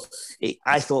so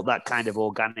I thought that kind of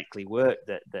organically worked.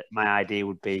 That my idea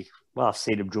would be well, I've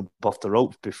seen him jump off the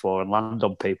ropes before and land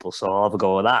on people, so I'll have a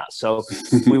go with that. So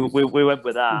we went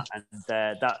with that, and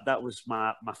that was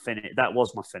my finish. That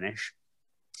was my finish,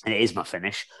 and it is my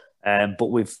finish. But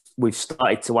we've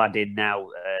started to add in now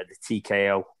the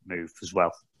TKO move as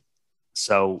well.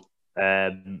 So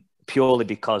purely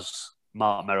because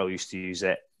Mark Merrow used to use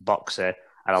it, boxer,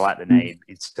 and I like the name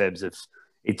in terms of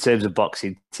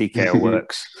boxing, TKO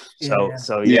works. So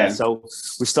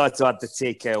we started to add the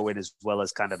TKO in as well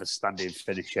as kind of a standing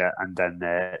finisher, and then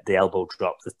the elbow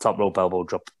drop, the top rope elbow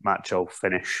drop, macho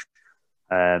finish,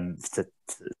 as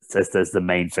the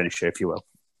main finisher, if you will.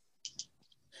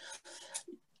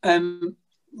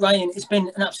 Ryan, it's been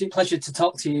an absolute pleasure to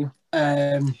talk to you.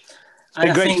 It's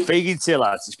been great speaking to you,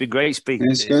 lads. It's been great speaking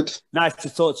to you. Good. Nice to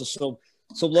talk to some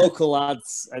local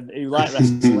lads and who like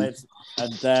wrestling.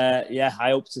 And I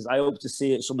hope to see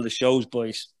you at some of the shows,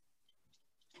 boys.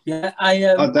 Yeah,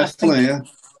 definitely.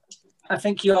 I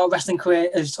think your wrestling career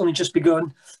has only just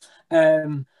begun.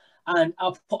 And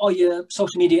I'll put all your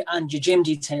social media and your gym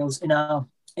details in our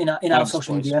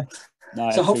social media.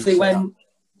 No, so hopefully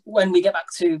when we get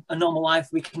back to a normal life,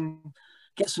 we can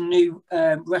get some new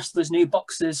wrestlers, new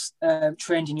boxers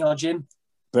trained in your gym.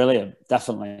 Brilliant.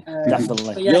 Definitely.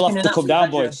 Definitely. You'll have to come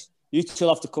down, boys. You two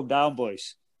will have to come down,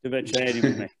 boys. Do a bit of training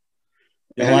with me.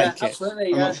 You'll like it.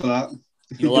 Absolutely. I'm up for that.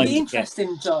 It'll be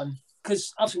interesting, John,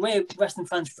 because obviously we're wrestling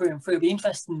fans through and through. It'll be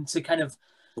interesting to kind of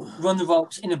run the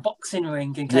ropes in a boxing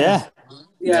ring and kind of.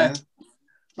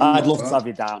 I'd love to have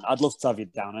you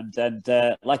down. And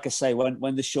like I say,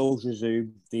 when the shows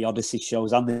resume, the Odyssey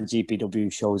shows and the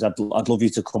GPW shows, I'd love you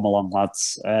to come along,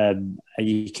 lads.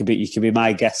 You can be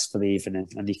my guest for the evening,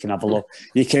 and you can have a look.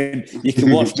 You can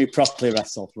watch me properly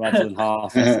wrestle rather than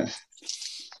half.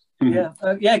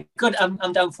 Good.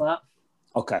 I'm down for that.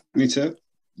 Okay. Me too.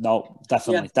 No,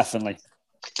 definitely.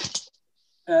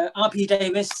 RP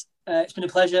Davis, it's been a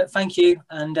pleasure. Thank you,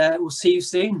 and we'll see you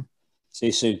soon. See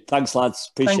you soon. Thanks,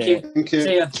 lads. Appreciate it. Thank you.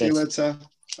 See you. See you later.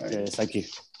 Bye. Cheers. Thank you.